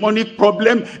 that demonic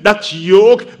problem, that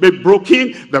yoke be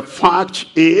broken, the fact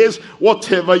is,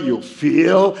 whatever you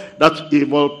feel, that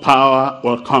evil power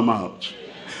will come out.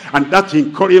 And that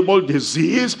incurable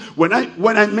disease, when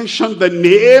I mention the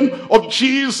name of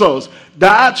Jesus,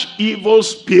 that evil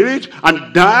spirit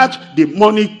and that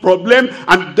demonic problem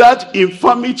and that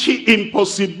infirmity,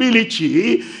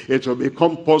 impossibility, it will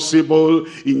become possible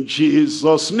in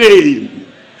Jesus' name.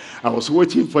 I was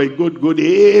waiting for a good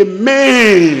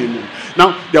amen.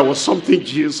 Now, there was something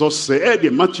Jesus said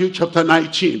in Matthew chapter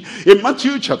 19. In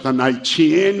Matthew chapter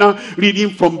 19,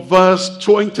 reading from verse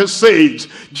 26,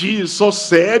 Jesus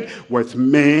said, with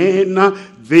men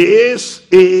this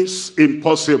is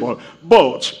impossible,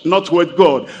 but not with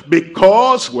God,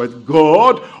 because with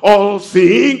God all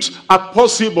things are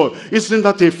possible. Isn't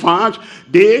that a fact?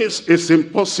 This is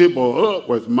impossible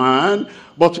with man,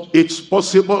 but it's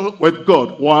possible with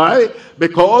God. Why?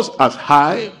 Because as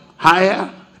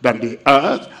higher than the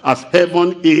earth, as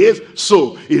heaven is,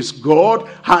 so is God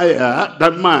higher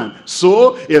than man.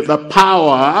 So is the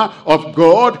power of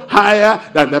God higher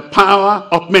than the power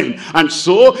of men. And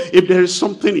so if there is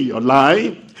something in your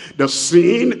life, the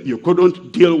sin you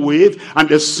couldn't deal with, and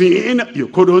the sin you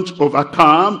couldn't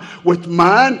overcome, with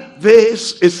man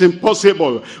this is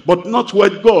impossible, but not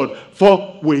with God.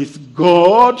 For with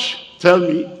God, tell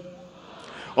me,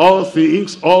 all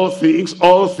things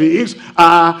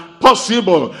are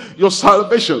possible. Your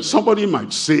salvation, somebody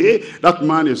might say, that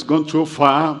man has gone too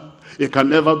far, he can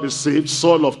never be saved.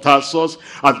 Saul of Tarsus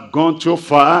has gone too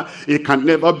far, he can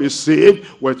never be saved.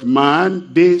 With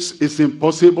man this is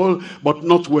impossible, but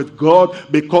not with God,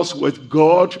 because with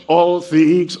God all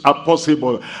things are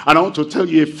possible. And I want to tell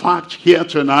you a fact here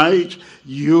tonight: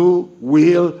 you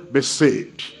will be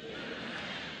saved.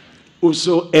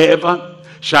 Whosoever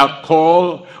shall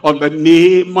call on the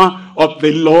name of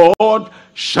the Lord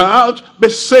shall be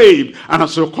saved. And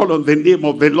as you call on the name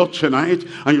of the Lord tonight,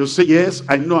 and you say, yes,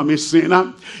 I know I'm a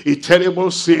sinner, a terrible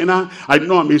sinner, I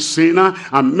know I'm a sinner,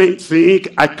 and men think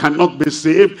I cannot be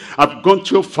saved, I've gone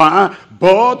too far,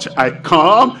 but I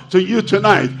come to you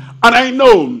tonight, and I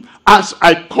know as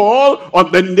I call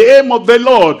on the name of the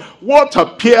Lord, what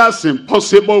appears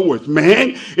impossible with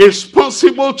men is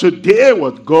possible today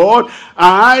with God.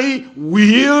 I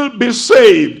will be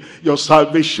saved. Your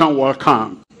salvation will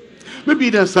come.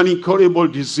 Maybe there's an incurable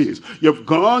disease. You've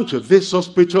gone to this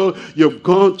hospital, you've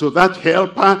gone to that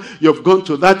helper, you've gone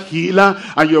to that healer,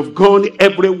 and you've gone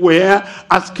everywhere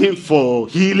asking for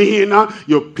healing.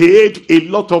 You paid a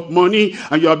lot of money,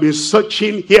 and you have been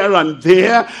searching here and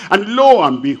there, and lo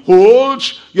and behold,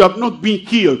 you have not been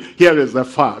healed. Here is the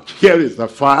fact. Here is the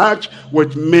fact.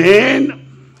 With men,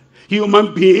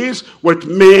 human beings, with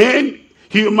men,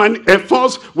 human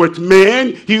efforts, with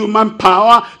men, human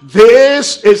power,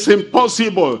 this is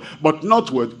impossible, but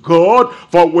not with God.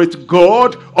 For with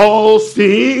God all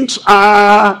things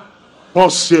are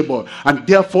possible. And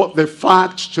therefore the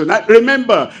fact tonight,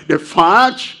 remember, the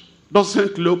fact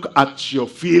doesn't look at your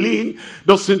feeling,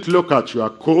 doesn't look at you are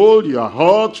cold, you are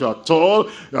hot, you are tall,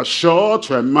 you are short,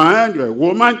 you are a man, you are a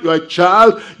woman, you are a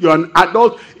child, you are an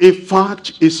adult. A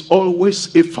fact is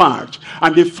always a fact.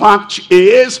 And the fact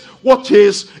is, what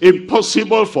is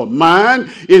impossible for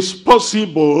man is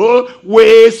possible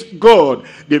with God.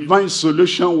 Divine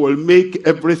solution will make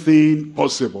everything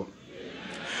possible.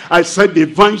 I said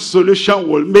divine solution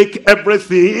will make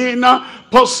everything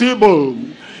possible.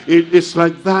 It's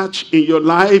like that in your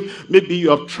life. Maybe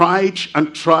you have tried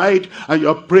and tried, and you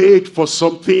have prayed for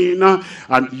something,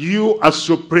 and you, as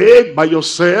you prayed by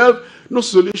yourself, no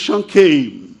solution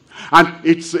came. And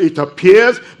it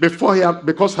appears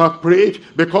because I've prayed,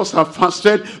 because I've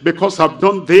fasted, because I've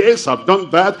done this, I've done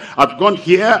that, I've gone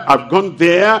here, I've gone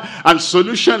there, and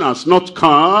solution has not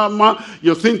come.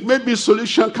 You think maybe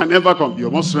solution can never come.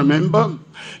 You must remember,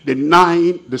 the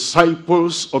 9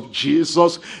 disciples of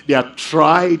Jesus, they had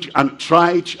tried and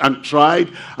tried and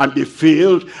tried, and they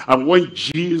failed. And when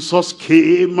Jesus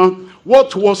came,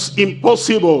 what was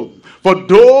impossible for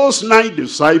those 9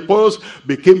 disciples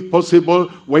became possible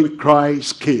when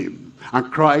Christ came.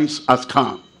 And Christ has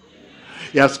come.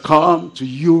 He has come to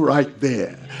you right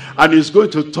there. And he's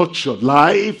going to touch your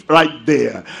life right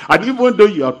there. And even though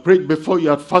you have prayed before, you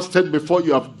have fasted before,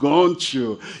 you have gone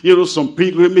to, some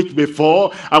pilgrimage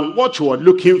before, and what you were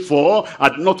looking for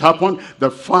had not happened,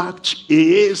 the fact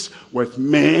is, with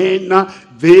men,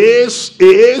 this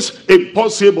is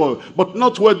impossible, but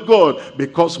not with God,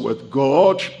 because with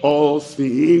God, all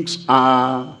things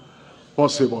are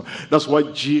possible. That's why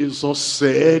Jesus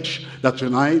said that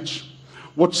tonight,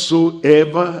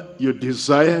 whatsoever you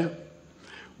desire,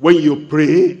 when you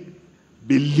pray,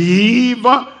 believe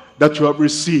that you have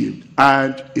received,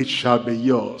 and it shall be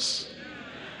yours.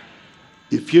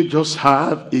 If you just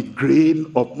have a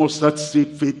grain of mustard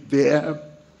seed faith there,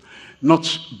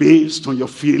 not based on your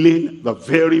feeling, the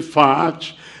very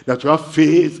fact that you have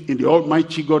faith in the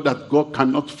Almighty God, that God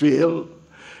cannot fail,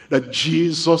 that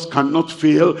Jesus cannot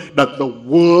fail, that the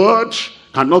Word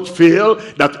cannot fail,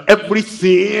 that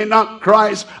everything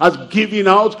Christ has given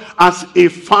out as a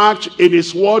fact in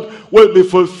his word will be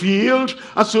fulfilled.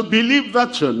 As you believe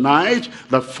that tonight,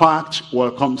 the fact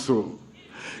will come through.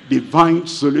 Divine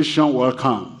solution will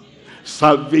come.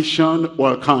 Salvation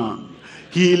will come.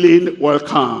 Healing will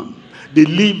come.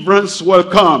 Deliverance will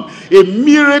come. A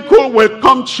miracle will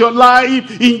come to your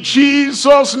life in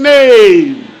Jesus'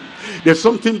 name. There's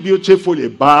something beautiful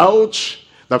about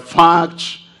the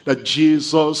fact that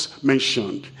Jesus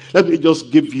mentioned. Let me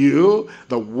just give you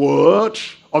the word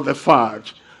of the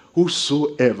fact.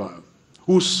 Whosoever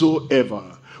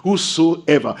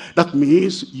Whosoever. That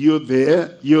means you're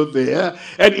there,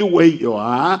 anywhere you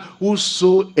are.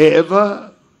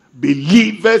 Whosoever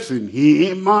believeth in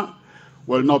him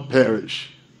will not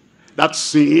perish. That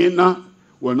sin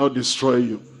will not destroy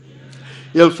you.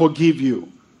 He'll forgive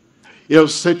you. He'll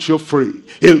set you free.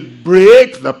 He'll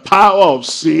break the power of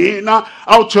sin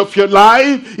out of your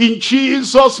life in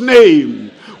Jesus'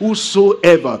 name.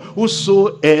 Whosoever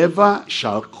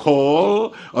shall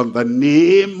call on the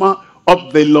name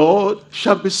of the Lord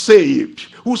shall be saved.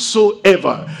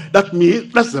 Whosoever. That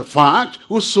means, that's the fact.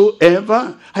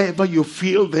 Whosoever, however you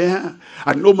feel there,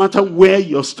 and no matter where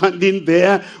you're standing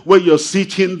there, where you're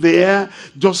sitting there,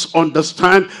 just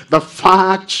understand the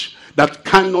fact that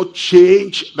cannot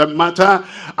change the matter,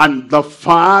 and the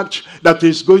fact that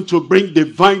is going to bring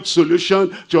divine solution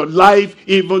to your life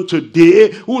even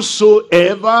today.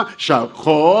 Whosoever shall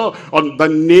call on the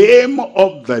name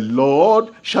of the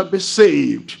Lord shall be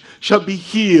saved, shall be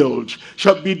healed,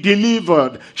 shall be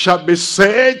delivered, shall be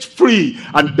set free.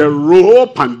 And the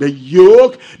rope and the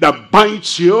yoke that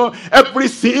binds you,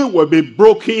 everything will be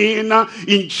broken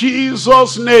in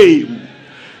Jesus' name.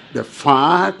 The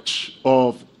fact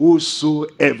of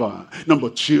whosoever. Number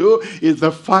two is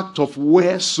the fact of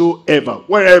wheresoever.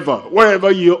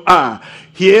 Wherever you are.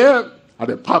 Here at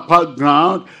the papal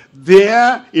ground,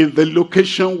 there in the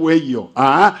location where you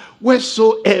are,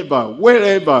 wheresoever,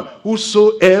 wherever,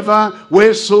 whosoever,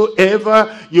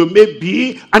 wheresoever you may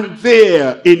be, and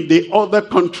there in the other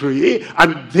country,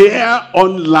 and there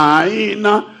online,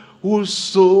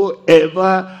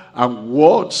 whosoever and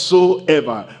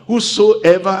whatsoever.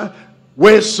 Whosoever,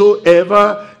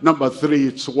 wheresoever. Number three,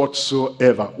 it's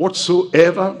whatsoever.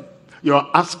 Whatsoever you're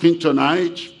asking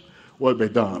tonight will be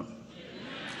done.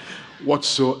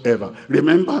 Whatsoever.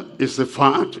 Remember, it's a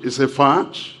fact. It's a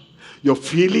fact. Your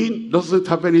feeling doesn't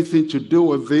have anything to do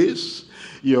with this.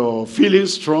 You're feeling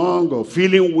strong or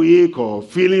feeling weak or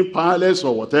feeling powerless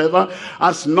or whatever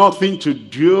has nothing to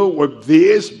do with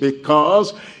this,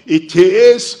 because it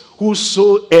is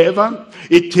whosoever,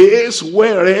 it is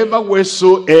wherever,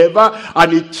 wheresoever,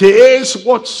 and it is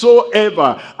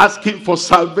whatsoever. Asking for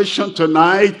salvation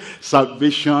tonight,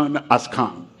 salvation has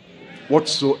come.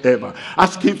 Whatsoever.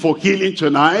 Asking for healing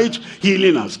tonight,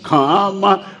 healing has come.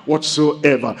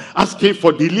 Whatsoever. Asking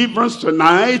for deliverance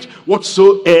tonight,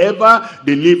 whatsoever,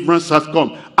 deliverance has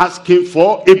come. Asking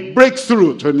for a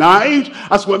breakthrough tonight,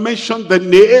 as we mentioned the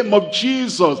name of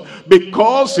Jesus,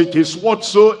 because it is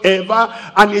whatsoever,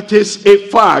 and it is a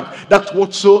fact that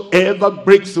whatsoever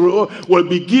breakthrough will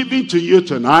be given to you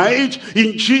tonight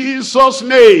in Jesus'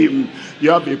 name. You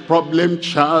have a problem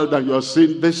child, and you're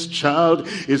saying, this child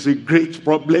is a great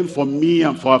problem for me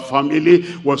and for our family.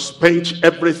 We've spent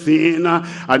everything,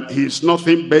 and he's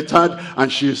nothing better,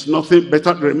 and she's nothing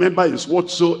better. Remember, it's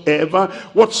whatsoever.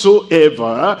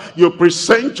 Whatsoever you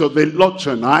present to the Lord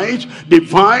tonight,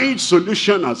 divine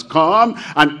solution has come,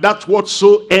 and that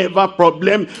whatsoever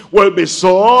problem will be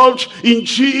solved in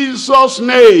Jesus'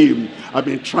 name. I've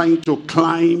been trying to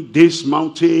climb this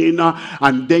mountain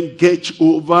and then get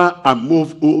over and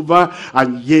move over,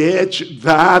 and yet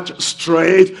that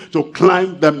strength to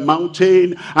climb the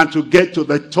mountain and to get to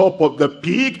the top of the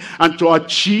peak and to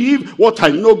achieve what I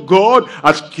know God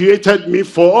has created me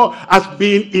for has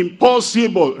been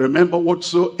impossible. Remember,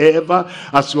 whatsoever,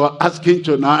 as you are asking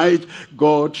tonight,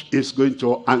 God is going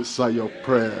to answer your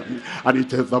prayer. And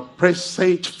it is the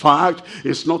present fact.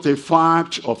 It's not a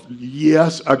fact of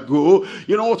years ago.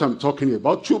 You know what I'm talking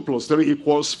about. 2 + 3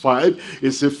 = 5.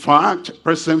 It's a fact,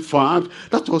 present fact.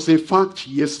 That was a fact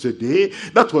yesterday.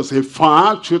 That was a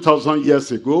fact 2,000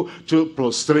 years ago. 2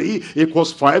 + 3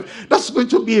 = 5. That's going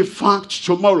to be a fact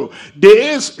tomorrow.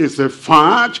 This is a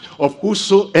fact of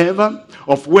whosoever,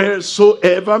 of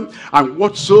wheresoever, and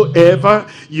whatsoever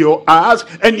you ask.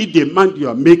 Any demand you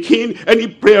are making, any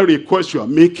prayer request you are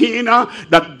making,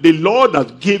 that the Lord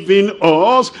has given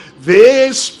us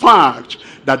this fact,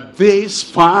 that this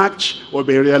fact will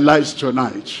be realized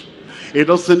tonight. It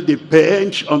doesn't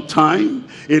depend on time.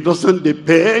 It doesn't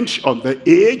depend on the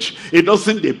age. It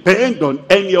doesn't depend on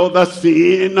any other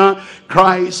thing.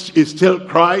 Christ is still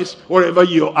Christ wherever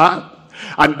you are.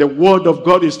 And the word of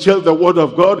God is still the word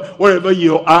of God wherever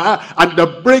you are. And the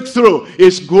breakthrough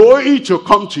is going to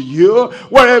come to you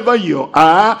wherever you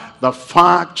are. The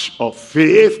fact of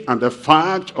faith, and the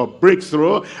fact of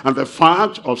breakthrough, and the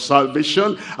fact of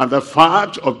salvation, and the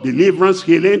fact of deliverance,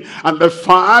 healing, and the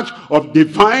fact of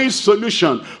divine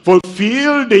solution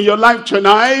fulfilled in your life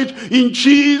tonight in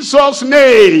Jesus'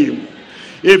 name.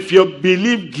 If you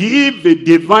believe, give a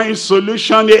divine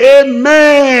solution.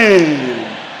 Amen.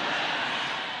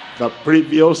 The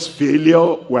previous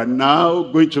failure, we're now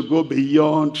going to go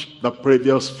beyond the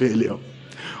previous failure.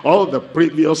 All the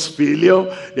previous failure,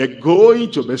 they're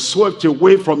going to be swept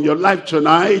away from your life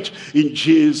tonight in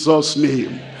Jesus'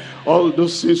 name. All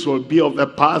those things will be of the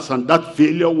past, and that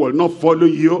failure will not follow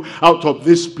you out of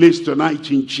this place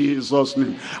tonight in Jesus'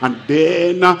 name. And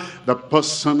then the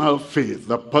personal faith,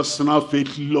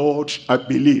 Lord, I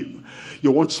believe.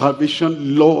 You want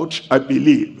salvation, Lord, I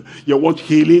believe. You want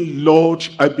healing, Lord,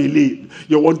 I believe.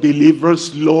 You want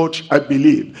deliverance, Lord, I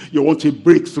believe. You want a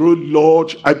breakthrough,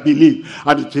 Lord, I believe.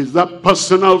 And it is that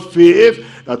personal faith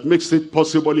that makes it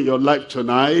possible in your life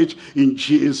tonight in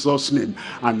Jesus' name.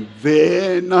 And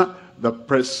then the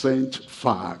present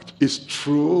fact is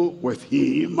true with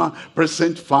him.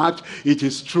 Present fact, it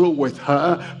is true with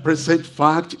her. Present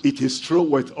fact, it is true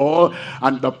with all.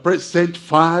 And the present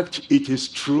fact, it is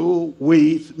true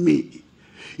with me.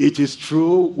 It is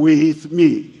true with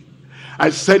me.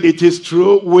 I said it is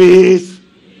true with.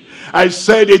 I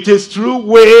said it is true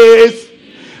with.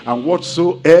 And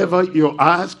whatsoever you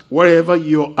ask, wherever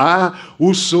you are,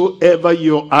 whosoever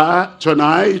you are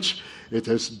tonight, it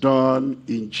is done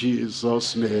in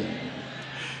Jesus' name.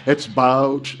 It's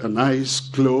bowed and eyes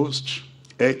closed.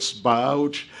 It's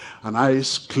bowed and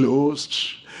eyes closed.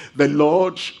 The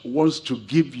Lord wants to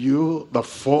give you the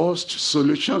first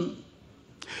solution.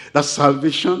 That's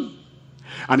salvation.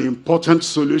 An important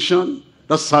solution.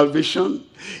 That's salvation.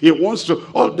 He wants to,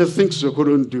 all the things you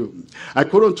couldn't do. I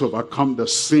couldn't overcome the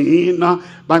sin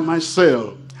by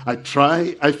myself. I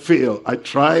try, I fail. I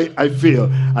try, I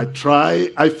fail. I try,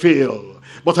 I fail.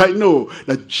 But I know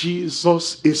that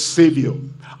Jesus is Savior.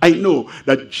 I know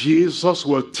that Jesus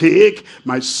will take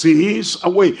my sins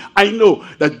away. I know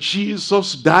that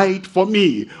Jesus died for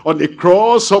me on the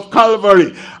cross of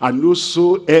Calvary. And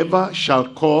whosoever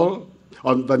shall call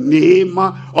on the name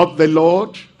of the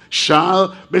Lord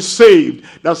shall be saved.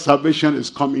 That salvation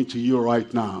is coming to you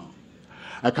right now.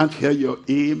 I can't hear your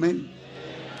amen.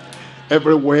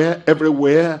 Everywhere,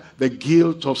 the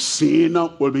guilt of sin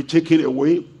will be taken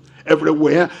away.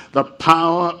 Everywhere, the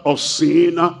power of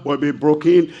sin will be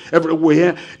broken.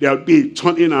 Everywhere, there'll be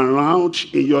turning around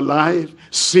in your life.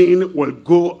 Sin will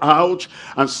go out,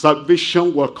 and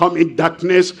salvation will come in.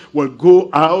 Darkness will go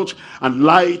out, and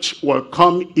light will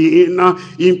come in.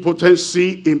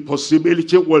 Impotency,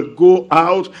 impossibility will go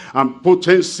out, and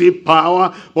potency,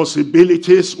 power,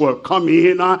 possibilities will come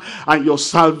in, and your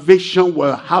salvation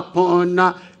will happen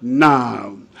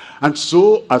now. And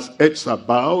so, as heads are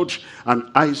bowed and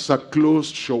eyes are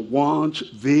closed, you want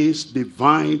this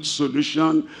divine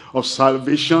solution of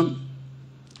salvation.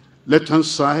 Left-hand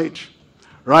side,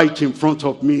 right in front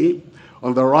of me,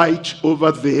 on the right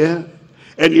over there,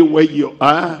 anywhere you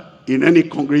are, in any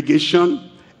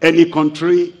congregation, any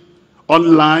country,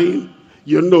 online,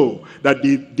 you know that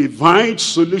the divine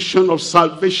solution of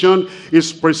salvation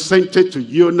is presented to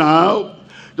you now.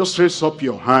 Just raise up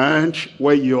your hand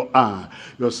where you are.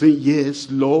 You're saying, yes,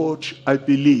 Lord, I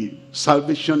believe.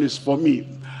 Salvation is for me.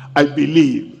 I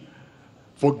believe.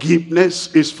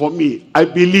 Forgiveness is for me. I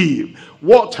believe.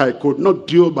 What I could not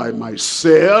do by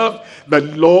myself, the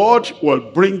Lord will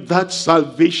bring that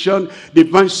salvation,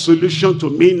 divine solution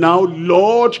to me now.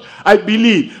 Lord, I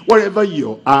believe. Wherever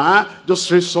you are,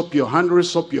 just raise up your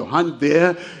hand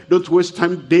there. Don't waste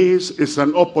time. This is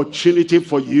an opportunity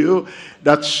for you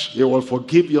that He will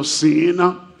forgive your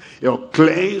sin. He'll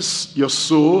cleanse your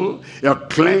soul. He'll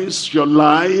cleanse your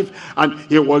life. And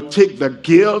He will take the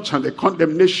guilt and the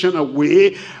condemnation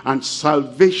away. And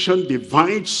salvation,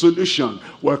 divine solution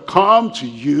will come to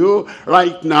you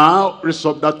right now. Raise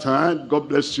up that hand. God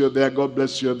bless you there. God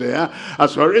bless you there.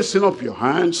 As you're raising up your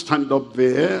hand, stand up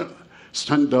there.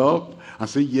 Stand up and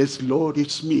say, yes, Lord,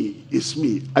 it's me. It's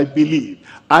me. I believe.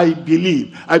 I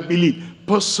believe. I believe.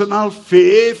 Personal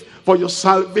faith for your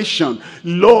salvation.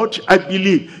 Lord, I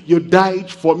believe you died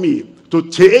for me to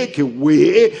take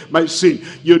away my sin.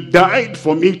 You died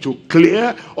for me to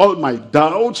clear all my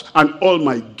doubts and all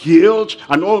my guilt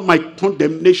and all my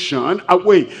condemnation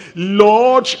away.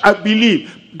 Lord, I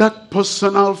believe. That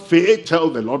personal faith, tell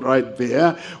the Lord right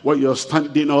there while you're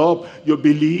standing up, you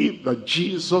believe that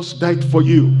Jesus died for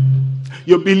you.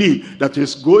 You believe that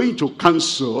He's going to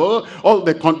cancel all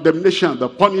the condemnation, the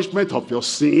punishment of your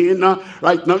sin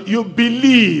right now. You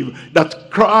believe that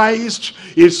Christ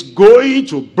is going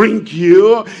to bring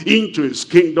you into His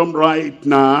kingdom right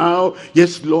now.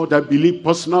 Yes, Lord, I believe.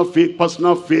 Personal faith,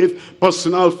 personal faith,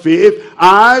 personal faith.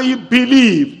 I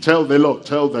believe. Tell the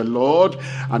Lord,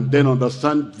 and then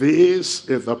understand this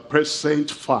is the present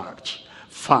fact.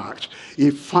 A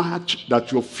fact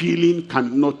that your feeling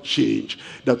cannot change.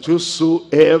 That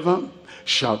whosoever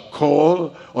shall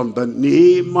call on the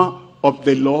name of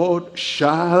the Lord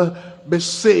shall be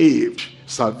saved.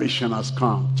 Salvation has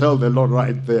come. Tell the Lord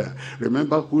right there.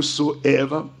 Remember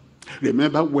whosoever,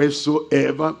 remember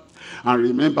wheresoever, and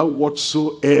remember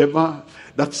whatsoever.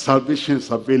 That salvation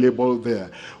is available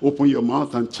there. Open your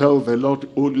mouth and tell the Lord,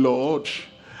 oh Lord,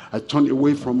 I turn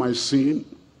away from my sin.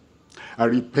 I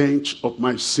repent of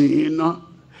my sin.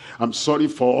 I'm sorry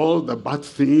for all the bad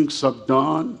things I've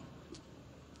done.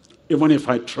 Even if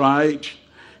I tried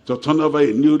to turn over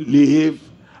a new leaf,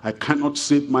 I cannot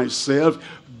save myself.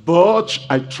 But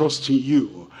I trust in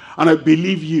you. And I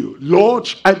believe you. Lord,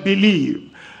 I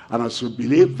believe. And as you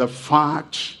believe, the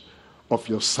fact of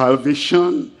your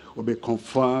salvation will be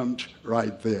confirmed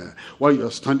right there. While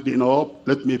you're standing up,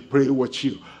 let me pray with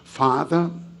you.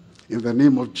 Father, in the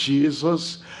name of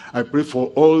Jesus, I pray for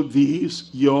all these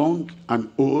young and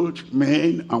old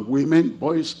men and women,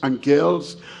 boys and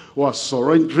girls who are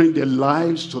surrendering their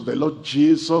lives to the Lord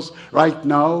Jesus right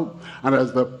now. And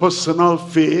as the personal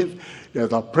faith,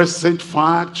 there's a present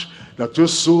fact that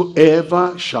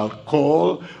whosoever shall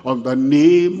call on the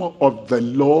name of the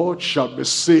Lord shall be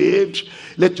saved.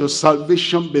 Let your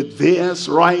salvation be theirs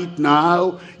right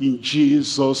now in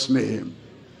Jesus' name.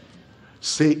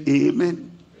 Say amen.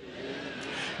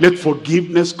 Let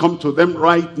forgiveness come to them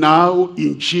right now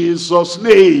in Jesus'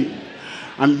 name.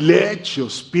 And let your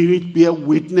spirit bear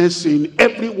witness in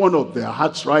every one of their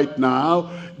hearts right now.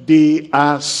 They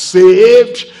are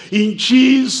saved in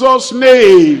Jesus'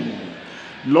 name.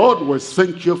 Lord, we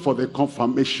thank you for the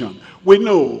confirmation. We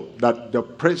know that the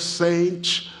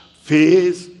present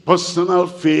faith, personal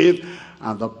faith,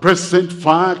 and the present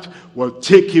fact will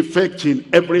take effect in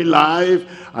every life,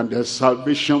 and there's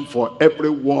salvation for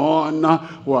everyone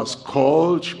who has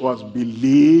called, who has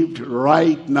believed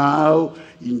right now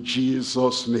in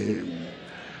Jesus' name.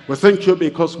 We thank you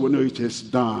because we know it is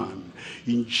done.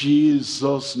 In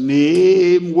Jesus'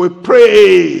 name we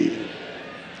pray.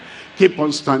 Keep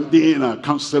on standing. Our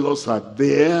counselors are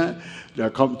there. They'll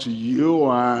come to you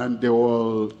and they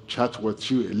will chat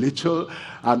with you a little.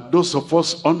 And those of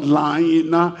us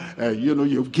online,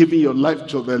 you've given your life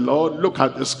to the Lord. Look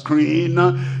at the screen.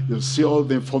 You'll see all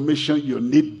the information you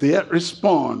need there.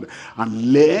 Respond.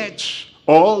 And let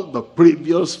all the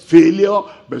previous failure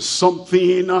be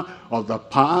something of the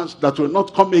past that will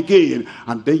not come again.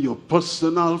 And then your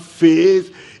personal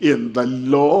faith in the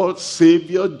Lord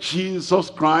Savior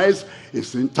Jesus Christ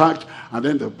is intact. And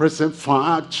then the present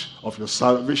fact of your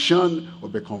salvation will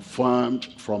be confirmed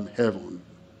from heaven.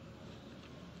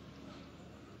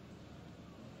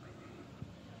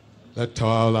 Let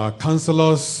all our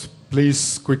counselors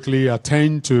please quickly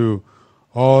attend to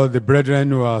all the brethren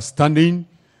who are standing.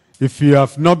 If you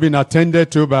have not been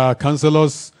attended to by our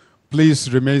counselors,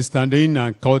 please remain standing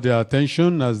and call their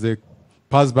attention as they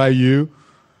pass by you.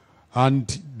 And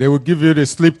they will give you the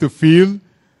slip to fill.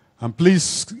 And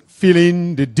please fill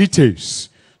in the details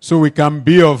so we can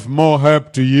be of more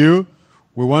help to you.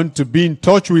 We want to be in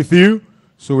touch with you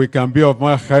so we can be of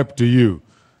more help to you.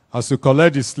 As you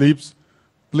collect the slips,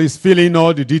 please fill in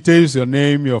all the details, your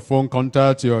name, your phone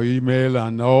contact, your email,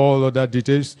 and all other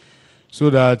details, so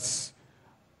that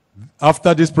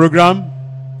after this program,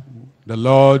 the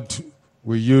Lord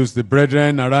will use the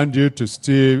brethren around you to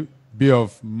still be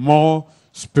of more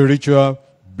spiritual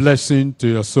blessing to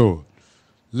your soul.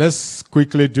 Let's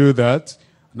quickly do that.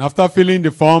 And after filling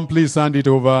the form, please hand it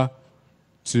over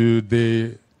to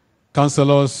the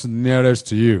counselors nearest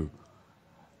to you.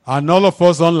 And all of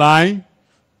us online,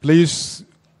 please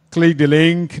click the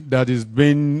link that is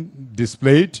being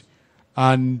displayed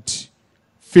and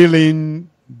fill in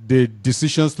the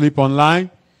decision slip online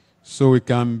so we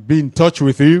can be in touch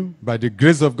with you. By the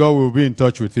grace of God, we'll be in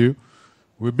touch with you.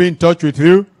 We'll be in touch with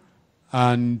you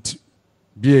and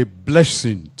be a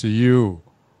blessing to you.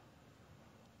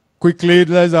 Quickly,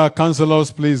 let our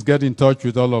counselors please get in touch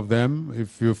with all of them.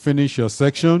 If you finish your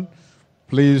section,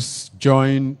 please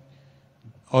join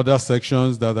other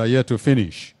sections that are yet to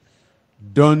finish.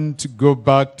 Don't go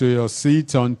back to your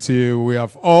seat until we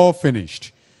have all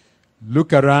finished.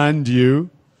 Look around you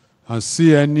and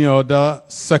see any other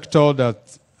sector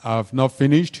that have not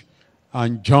finished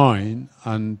and join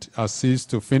and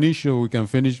assist to finish so we can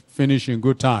finish in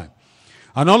good time.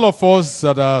 And all of us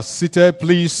that are seated,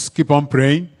 please keep on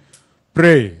praying.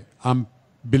 Pray and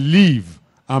believe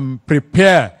and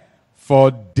prepare for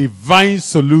divine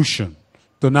solution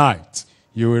tonight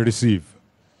you will receive.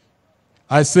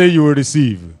 I say you will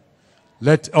receive.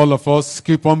 Let all of us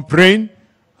keep on praying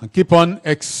and keep on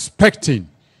expecting.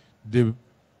 The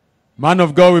man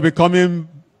of God will be coming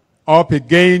up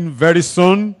again very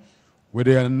soon with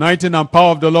the anointing and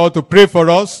power of the Lord to pray for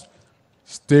us.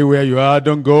 Stay where you are.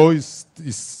 Don't go.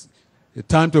 It's a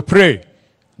time to pray.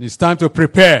 It's time to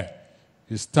prepare.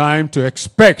 It's time to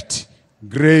expect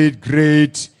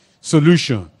great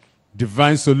solution,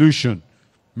 divine solution,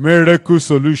 miracle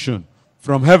solution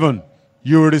from heaven.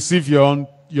 You will receive your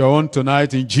own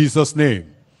tonight in Jesus'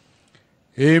 name.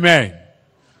 Amen.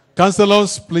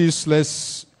 Counselors, please,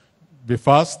 let's be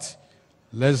fast.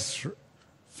 Let's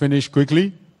finish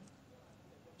quickly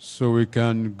so we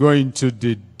can go into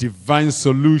the divine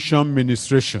solution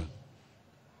ministration.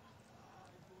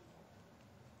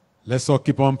 Let's all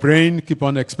keep on praying, keep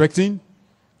on expecting.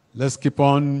 Let's keep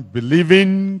on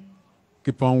believing,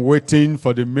 keep on waiting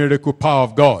for the miracle power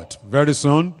of God. Very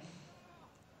soon,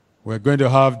 we're going to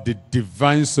have the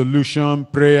divine solution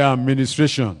prayer and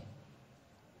ministration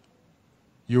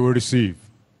you will receive.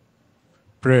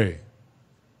 Pray,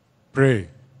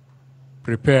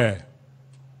 prepare,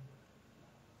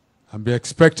 and be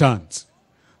expectant.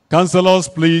 Counselors,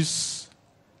 please,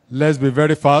 let's be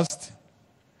very fast.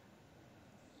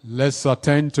 Let's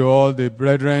attend to all the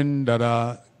brethren that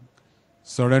are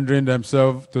surrendering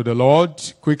themselves to the Lord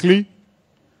quickly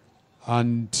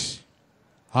and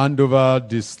hand over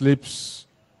the slips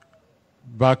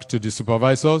back to the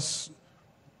supervisors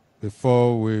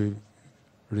before we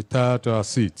retire to our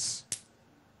seats.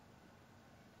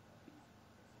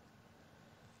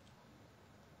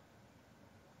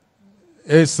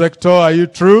 A sector, are you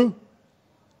through?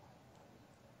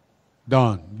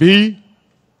 Done. B.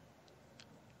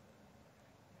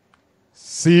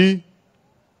 C.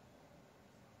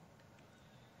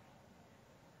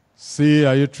 C,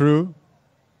 are you through?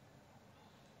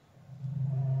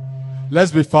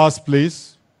 Let's be fast,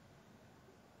 please.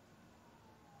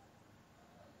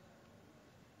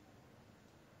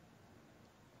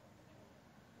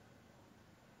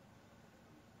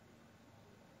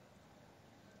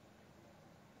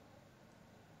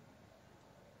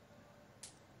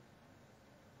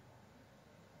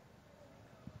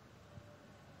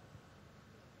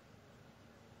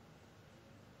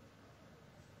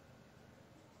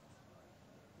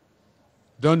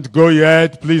 Don't go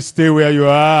yet. Please stay where you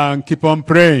are and keep on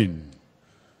praying.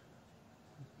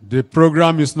 The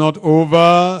program is not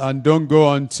over, and don't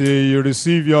go until you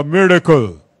receive your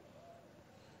miracle.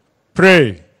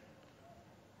 Pray.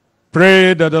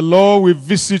 Pray that the Lord will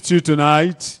visit you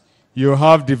tonight. You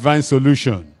have divine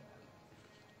solution.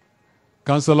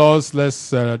 Counselors, let's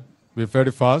be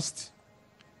very fast.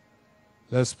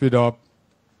 Let's speed up.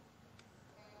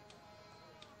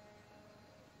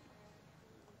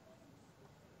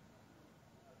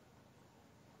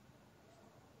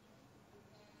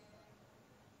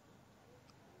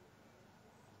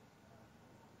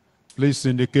 Please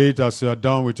indicate as you are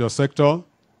done with your sector.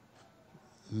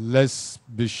 Let's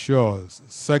be sure.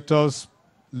 Sectors,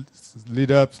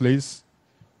 leader, please.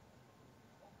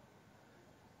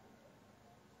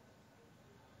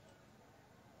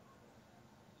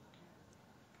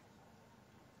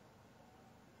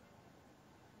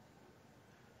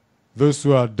 Those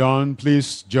who are done,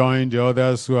 please join the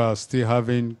others who are still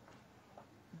having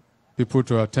people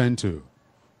to attend to.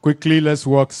 Quickly, let's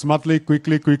work smartly,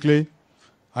 quickly.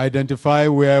 Identify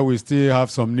where we still have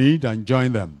some need and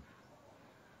join them.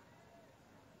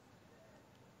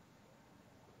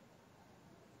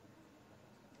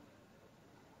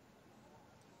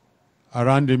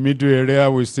 Around the middle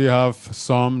area, we still have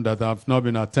some that have not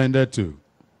been attended to.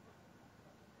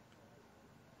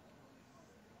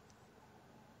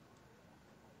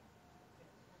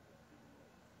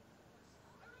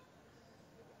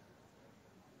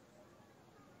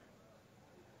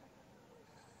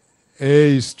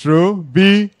 A is true.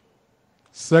 B,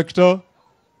 sector.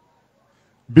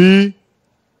 B.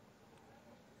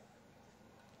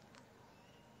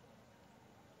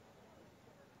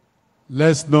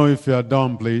 Let's know if you are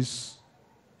done, please.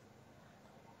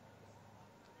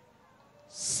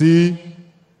 C.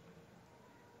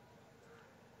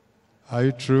 Are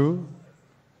you true?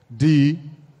 D.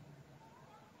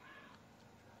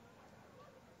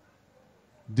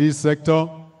 D sector.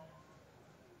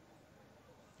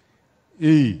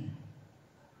 E.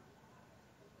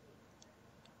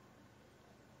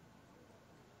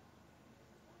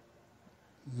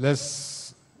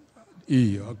 Let's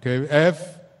E, okay.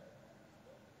 F.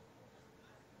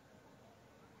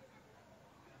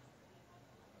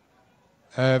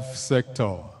 F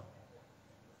sector.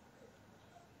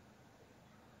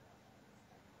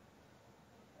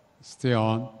 Stay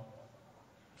on.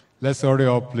 Let's hurry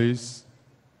up, please.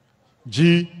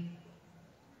 G.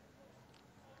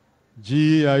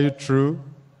 G, are you true?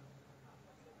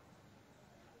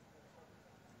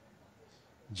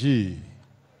 G.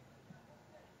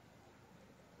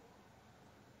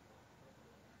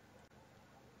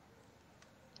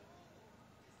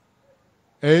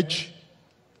 H.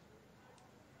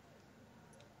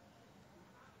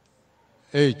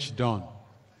 H, done.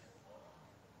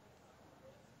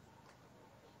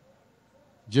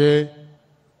 J.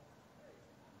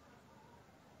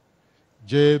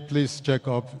 J, please check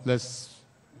up. Let's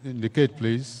indicate,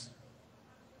 please.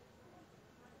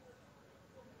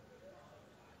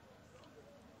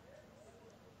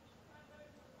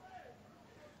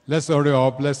 Let's hurry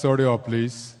up,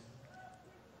 please.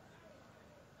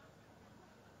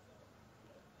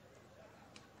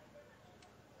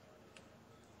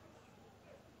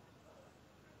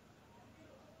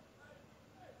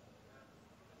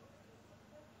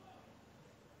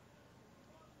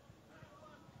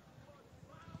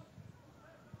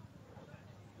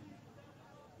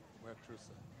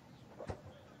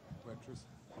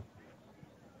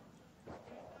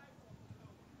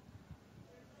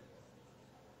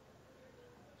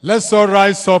 Let's all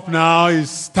rise up now.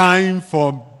 It's time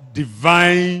for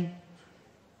divine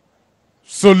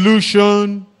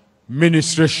solution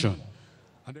ministration.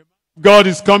 And God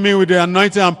is coming with the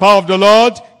anointing and power of the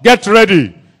Lord. Get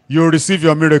ready. You'll receive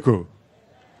your miracle.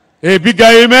 A big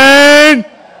amen.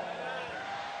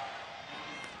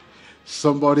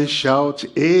 Somebody shout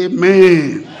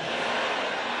amen.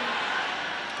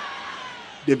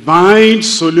 Divine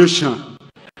solution.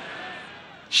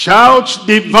 Shout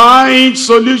divine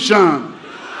solution.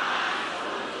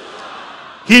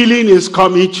 Healing is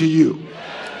coming to you.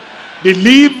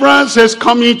 Deliverance is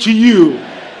coming to you.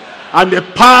 And the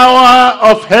power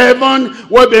of heaven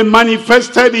will be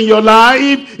manifested in your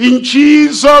life in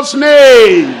Jesus'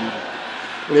 name.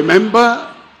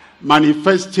 Remember,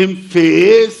 manifesting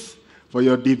faith for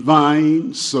your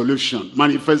divine solution.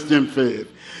 Manifesting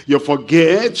faith. You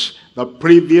forget the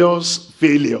previous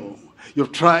failure.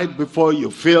 You've tried before,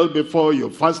 you failed before, you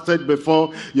fasted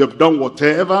before, you've done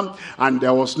whatever, and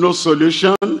there was no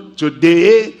solution.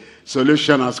 Today,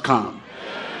 solution has come.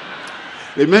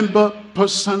 Remember,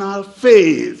 personal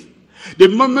faith. The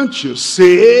moment you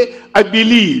say, I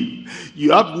believe,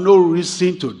 you have no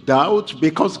reason to doubt,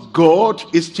 because God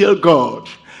is still God.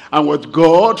 And with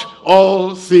God,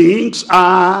 all things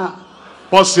are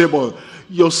possible.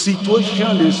 Your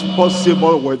situation is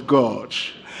possible with God.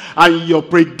 And your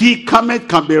predicament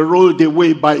can be rolled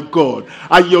away by God.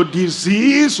 And your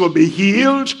disease will be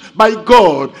healed by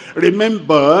God.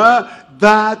 Remember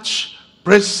that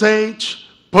present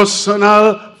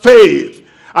personal faith.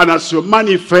 And as you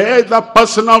manifest that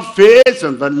personal faith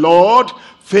in the Lord,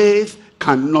 faith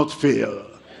cannot fail.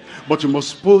 But you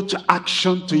must put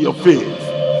action to your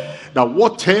faith. That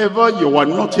whatever you were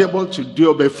not able to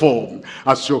do before,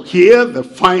 as you hear the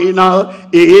final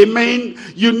amen,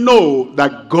 you know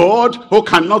that God, who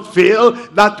cannot fail,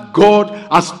 that God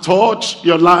has touched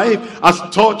your life, has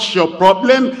touched your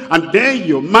problem, and then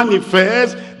you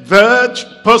manifest that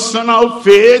personal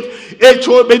faith. It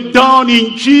will be done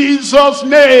in Jesus'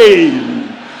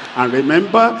 name. And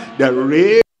remember, there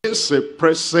is a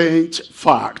present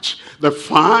fact. The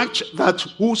fact that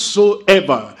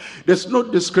whosoever, there's no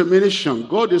discrimination.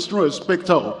 God is no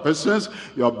respecter of persons.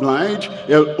 You are blind,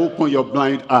 he'll open your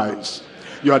blind eyes.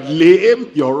 You are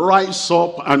lame, you'll rise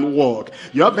up and walk.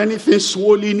 You have anything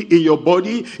swollen in your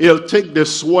body, he'll take the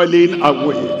swelling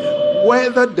away.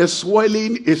 Whether the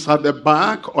swelling is at the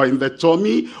back or in the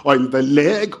tummy or in the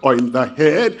leg or in the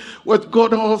head, with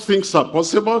God all things are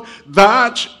possible.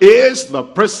 That is the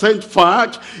present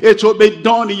fact. It will be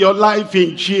done in your life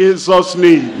in Jesus'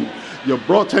 name. You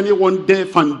brought anyone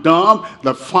deaf and dumb,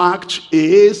 the fact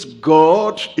is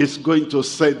God is going to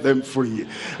set them free.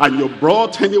 And you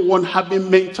brought anyone having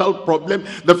mental problem,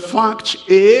 the fact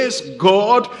is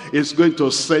God is going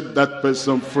to set that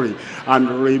person free. And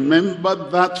remember,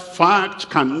 that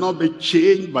fact cannot be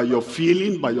changed by your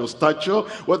feeling, by your stature,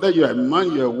 whether you're a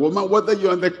man, you're a woman, whether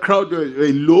you're in the crowd, you're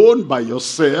alone by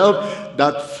yourself.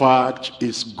 That fact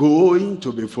is going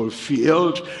to be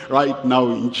fulfilled right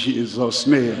now in Jesus'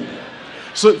 name.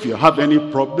 So if you have any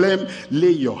problem, lay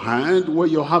your hand where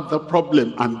you have the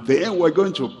problem, and then we're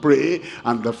going to pray,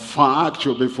 and the fact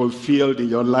will be fulfilled in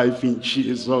your life in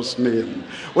Jesus' name.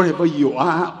 Wherever you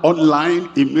are online,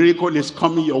 a miracle is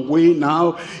coming your way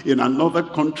now. In another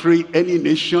country, any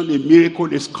nation, a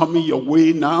miracle is coming your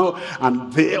way now.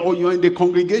 And there, or you're in the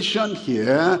congregation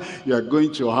here, you are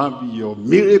going to have your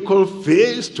miracle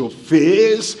face to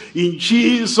face in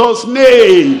Jesus'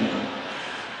 name.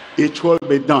 It will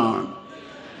be done.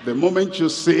 The moment you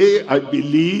say, I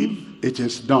believe, it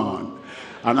is done.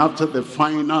 And after the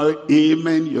final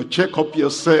amen, you check up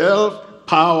yourself.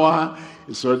 Power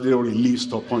is already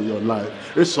released upon your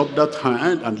life. Raise up that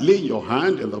hand and lay your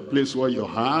hand in the place where you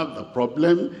have the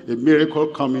problem. A miracle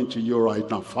coming to you right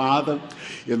now. Father,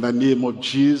 in the name of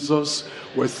Jesus,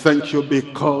 we thank you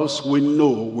because we know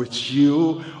with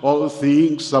you all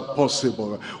things are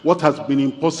possible. What has been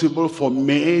impossible for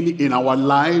men in our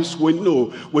lives, we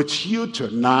know with you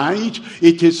tonight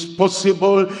it is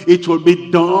possible. It will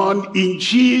be done in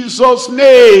Jesus'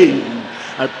 name.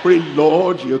 I pray,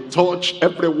 Lord, you touch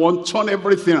everyone, turn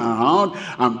everything around,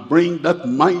 and bring that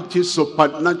mighty,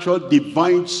 supernatural,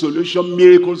 divine solution,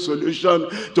 miracle solution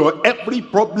to every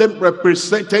problem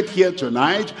represented here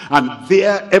tonight, and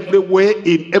there, everywhere,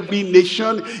 in every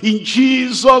nation, in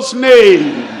Jesus'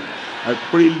 name. I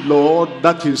pray, Lord,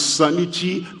 that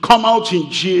insanity come out in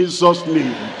Jesus'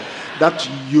 name. That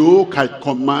yoke, I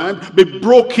command, be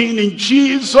broken in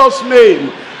Jesus'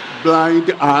 name.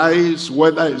 Blind eyes,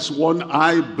 whether it's one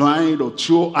eye blind or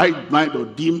two eye blind or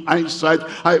dim eyesight,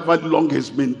 however long it's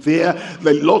been there,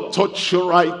 the Lord touch you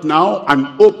right now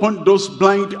and open those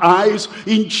blind eyes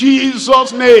in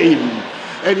Jesus' name.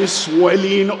 Any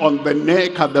swelling on the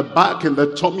neck, at the back, in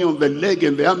the tummy, on the leg,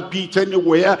 in the armpit,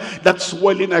 anywhere, that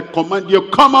swelling, I command you,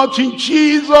 come out in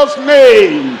Jesus'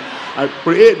 name. I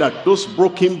pray that those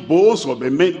broken bones will be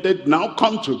mended now,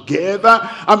 come together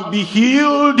and be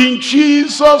healed in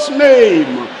Jesus'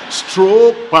 name.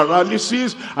 Stroke,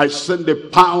 paralysis, I send the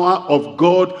power of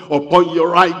God upon you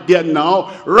right there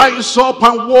now. Rise up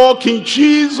and walk in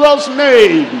Jesus'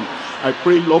 name. I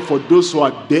pray, Lord, for those who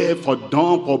are deaf or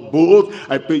dumb or both,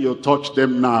 I pray you touch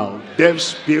them now. Deaf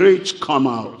spirits, come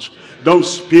out. Dumb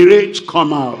spirits,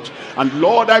 come out. And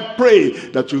Lord, I pray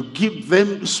that you give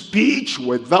them speech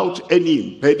without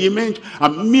any impediment, a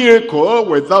miracle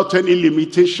without any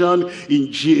limitation,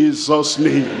 in Jesus'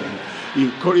 name.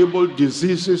 Incurable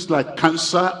diseases like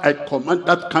cancer, I command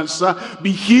that cancer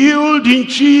be healed in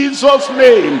Jesus'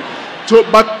 name.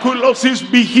 Tuberculosis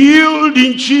be healed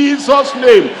in Jesus'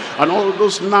 name. And all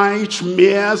those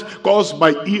nightmares caused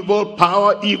by evil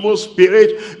power, evil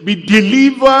spirit, be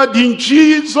delivered in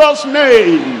Jesus'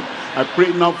 name. I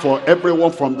pray now for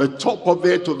everyone from the top of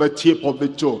their to the tip of the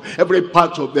toe, every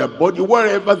part of their body,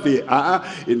 wherever they are,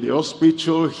 in the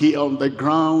hospital, here on the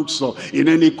ground, so in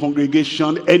any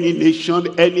congregation, any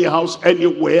nation, any house,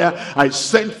 anywhere, I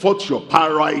send forth your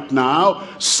power right now.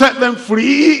 Set them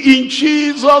free in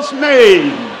Jesus'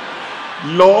 name.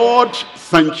 Lord,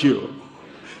 thank you.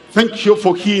 Thank you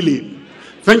for healing.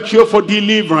 Thank you for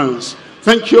deliverance.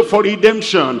 Thank you for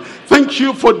redemption. Thank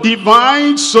you for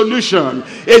divine solution.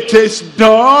 It is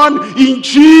done in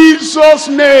Jesus'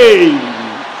 name.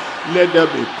 Let there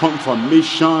be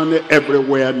confirmation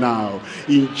everywhere now.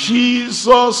 In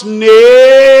Jesus'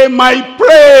 name I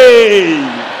pray.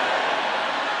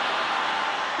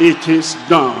 It is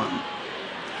done.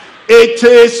 It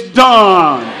is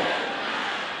done.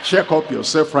 Check up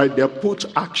yourself right there. Put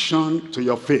action to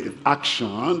your faith.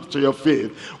 Action to your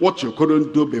faith. What you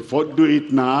couldn't do before, do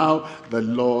it now. The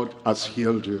Lord has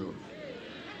healed you.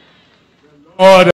 Lord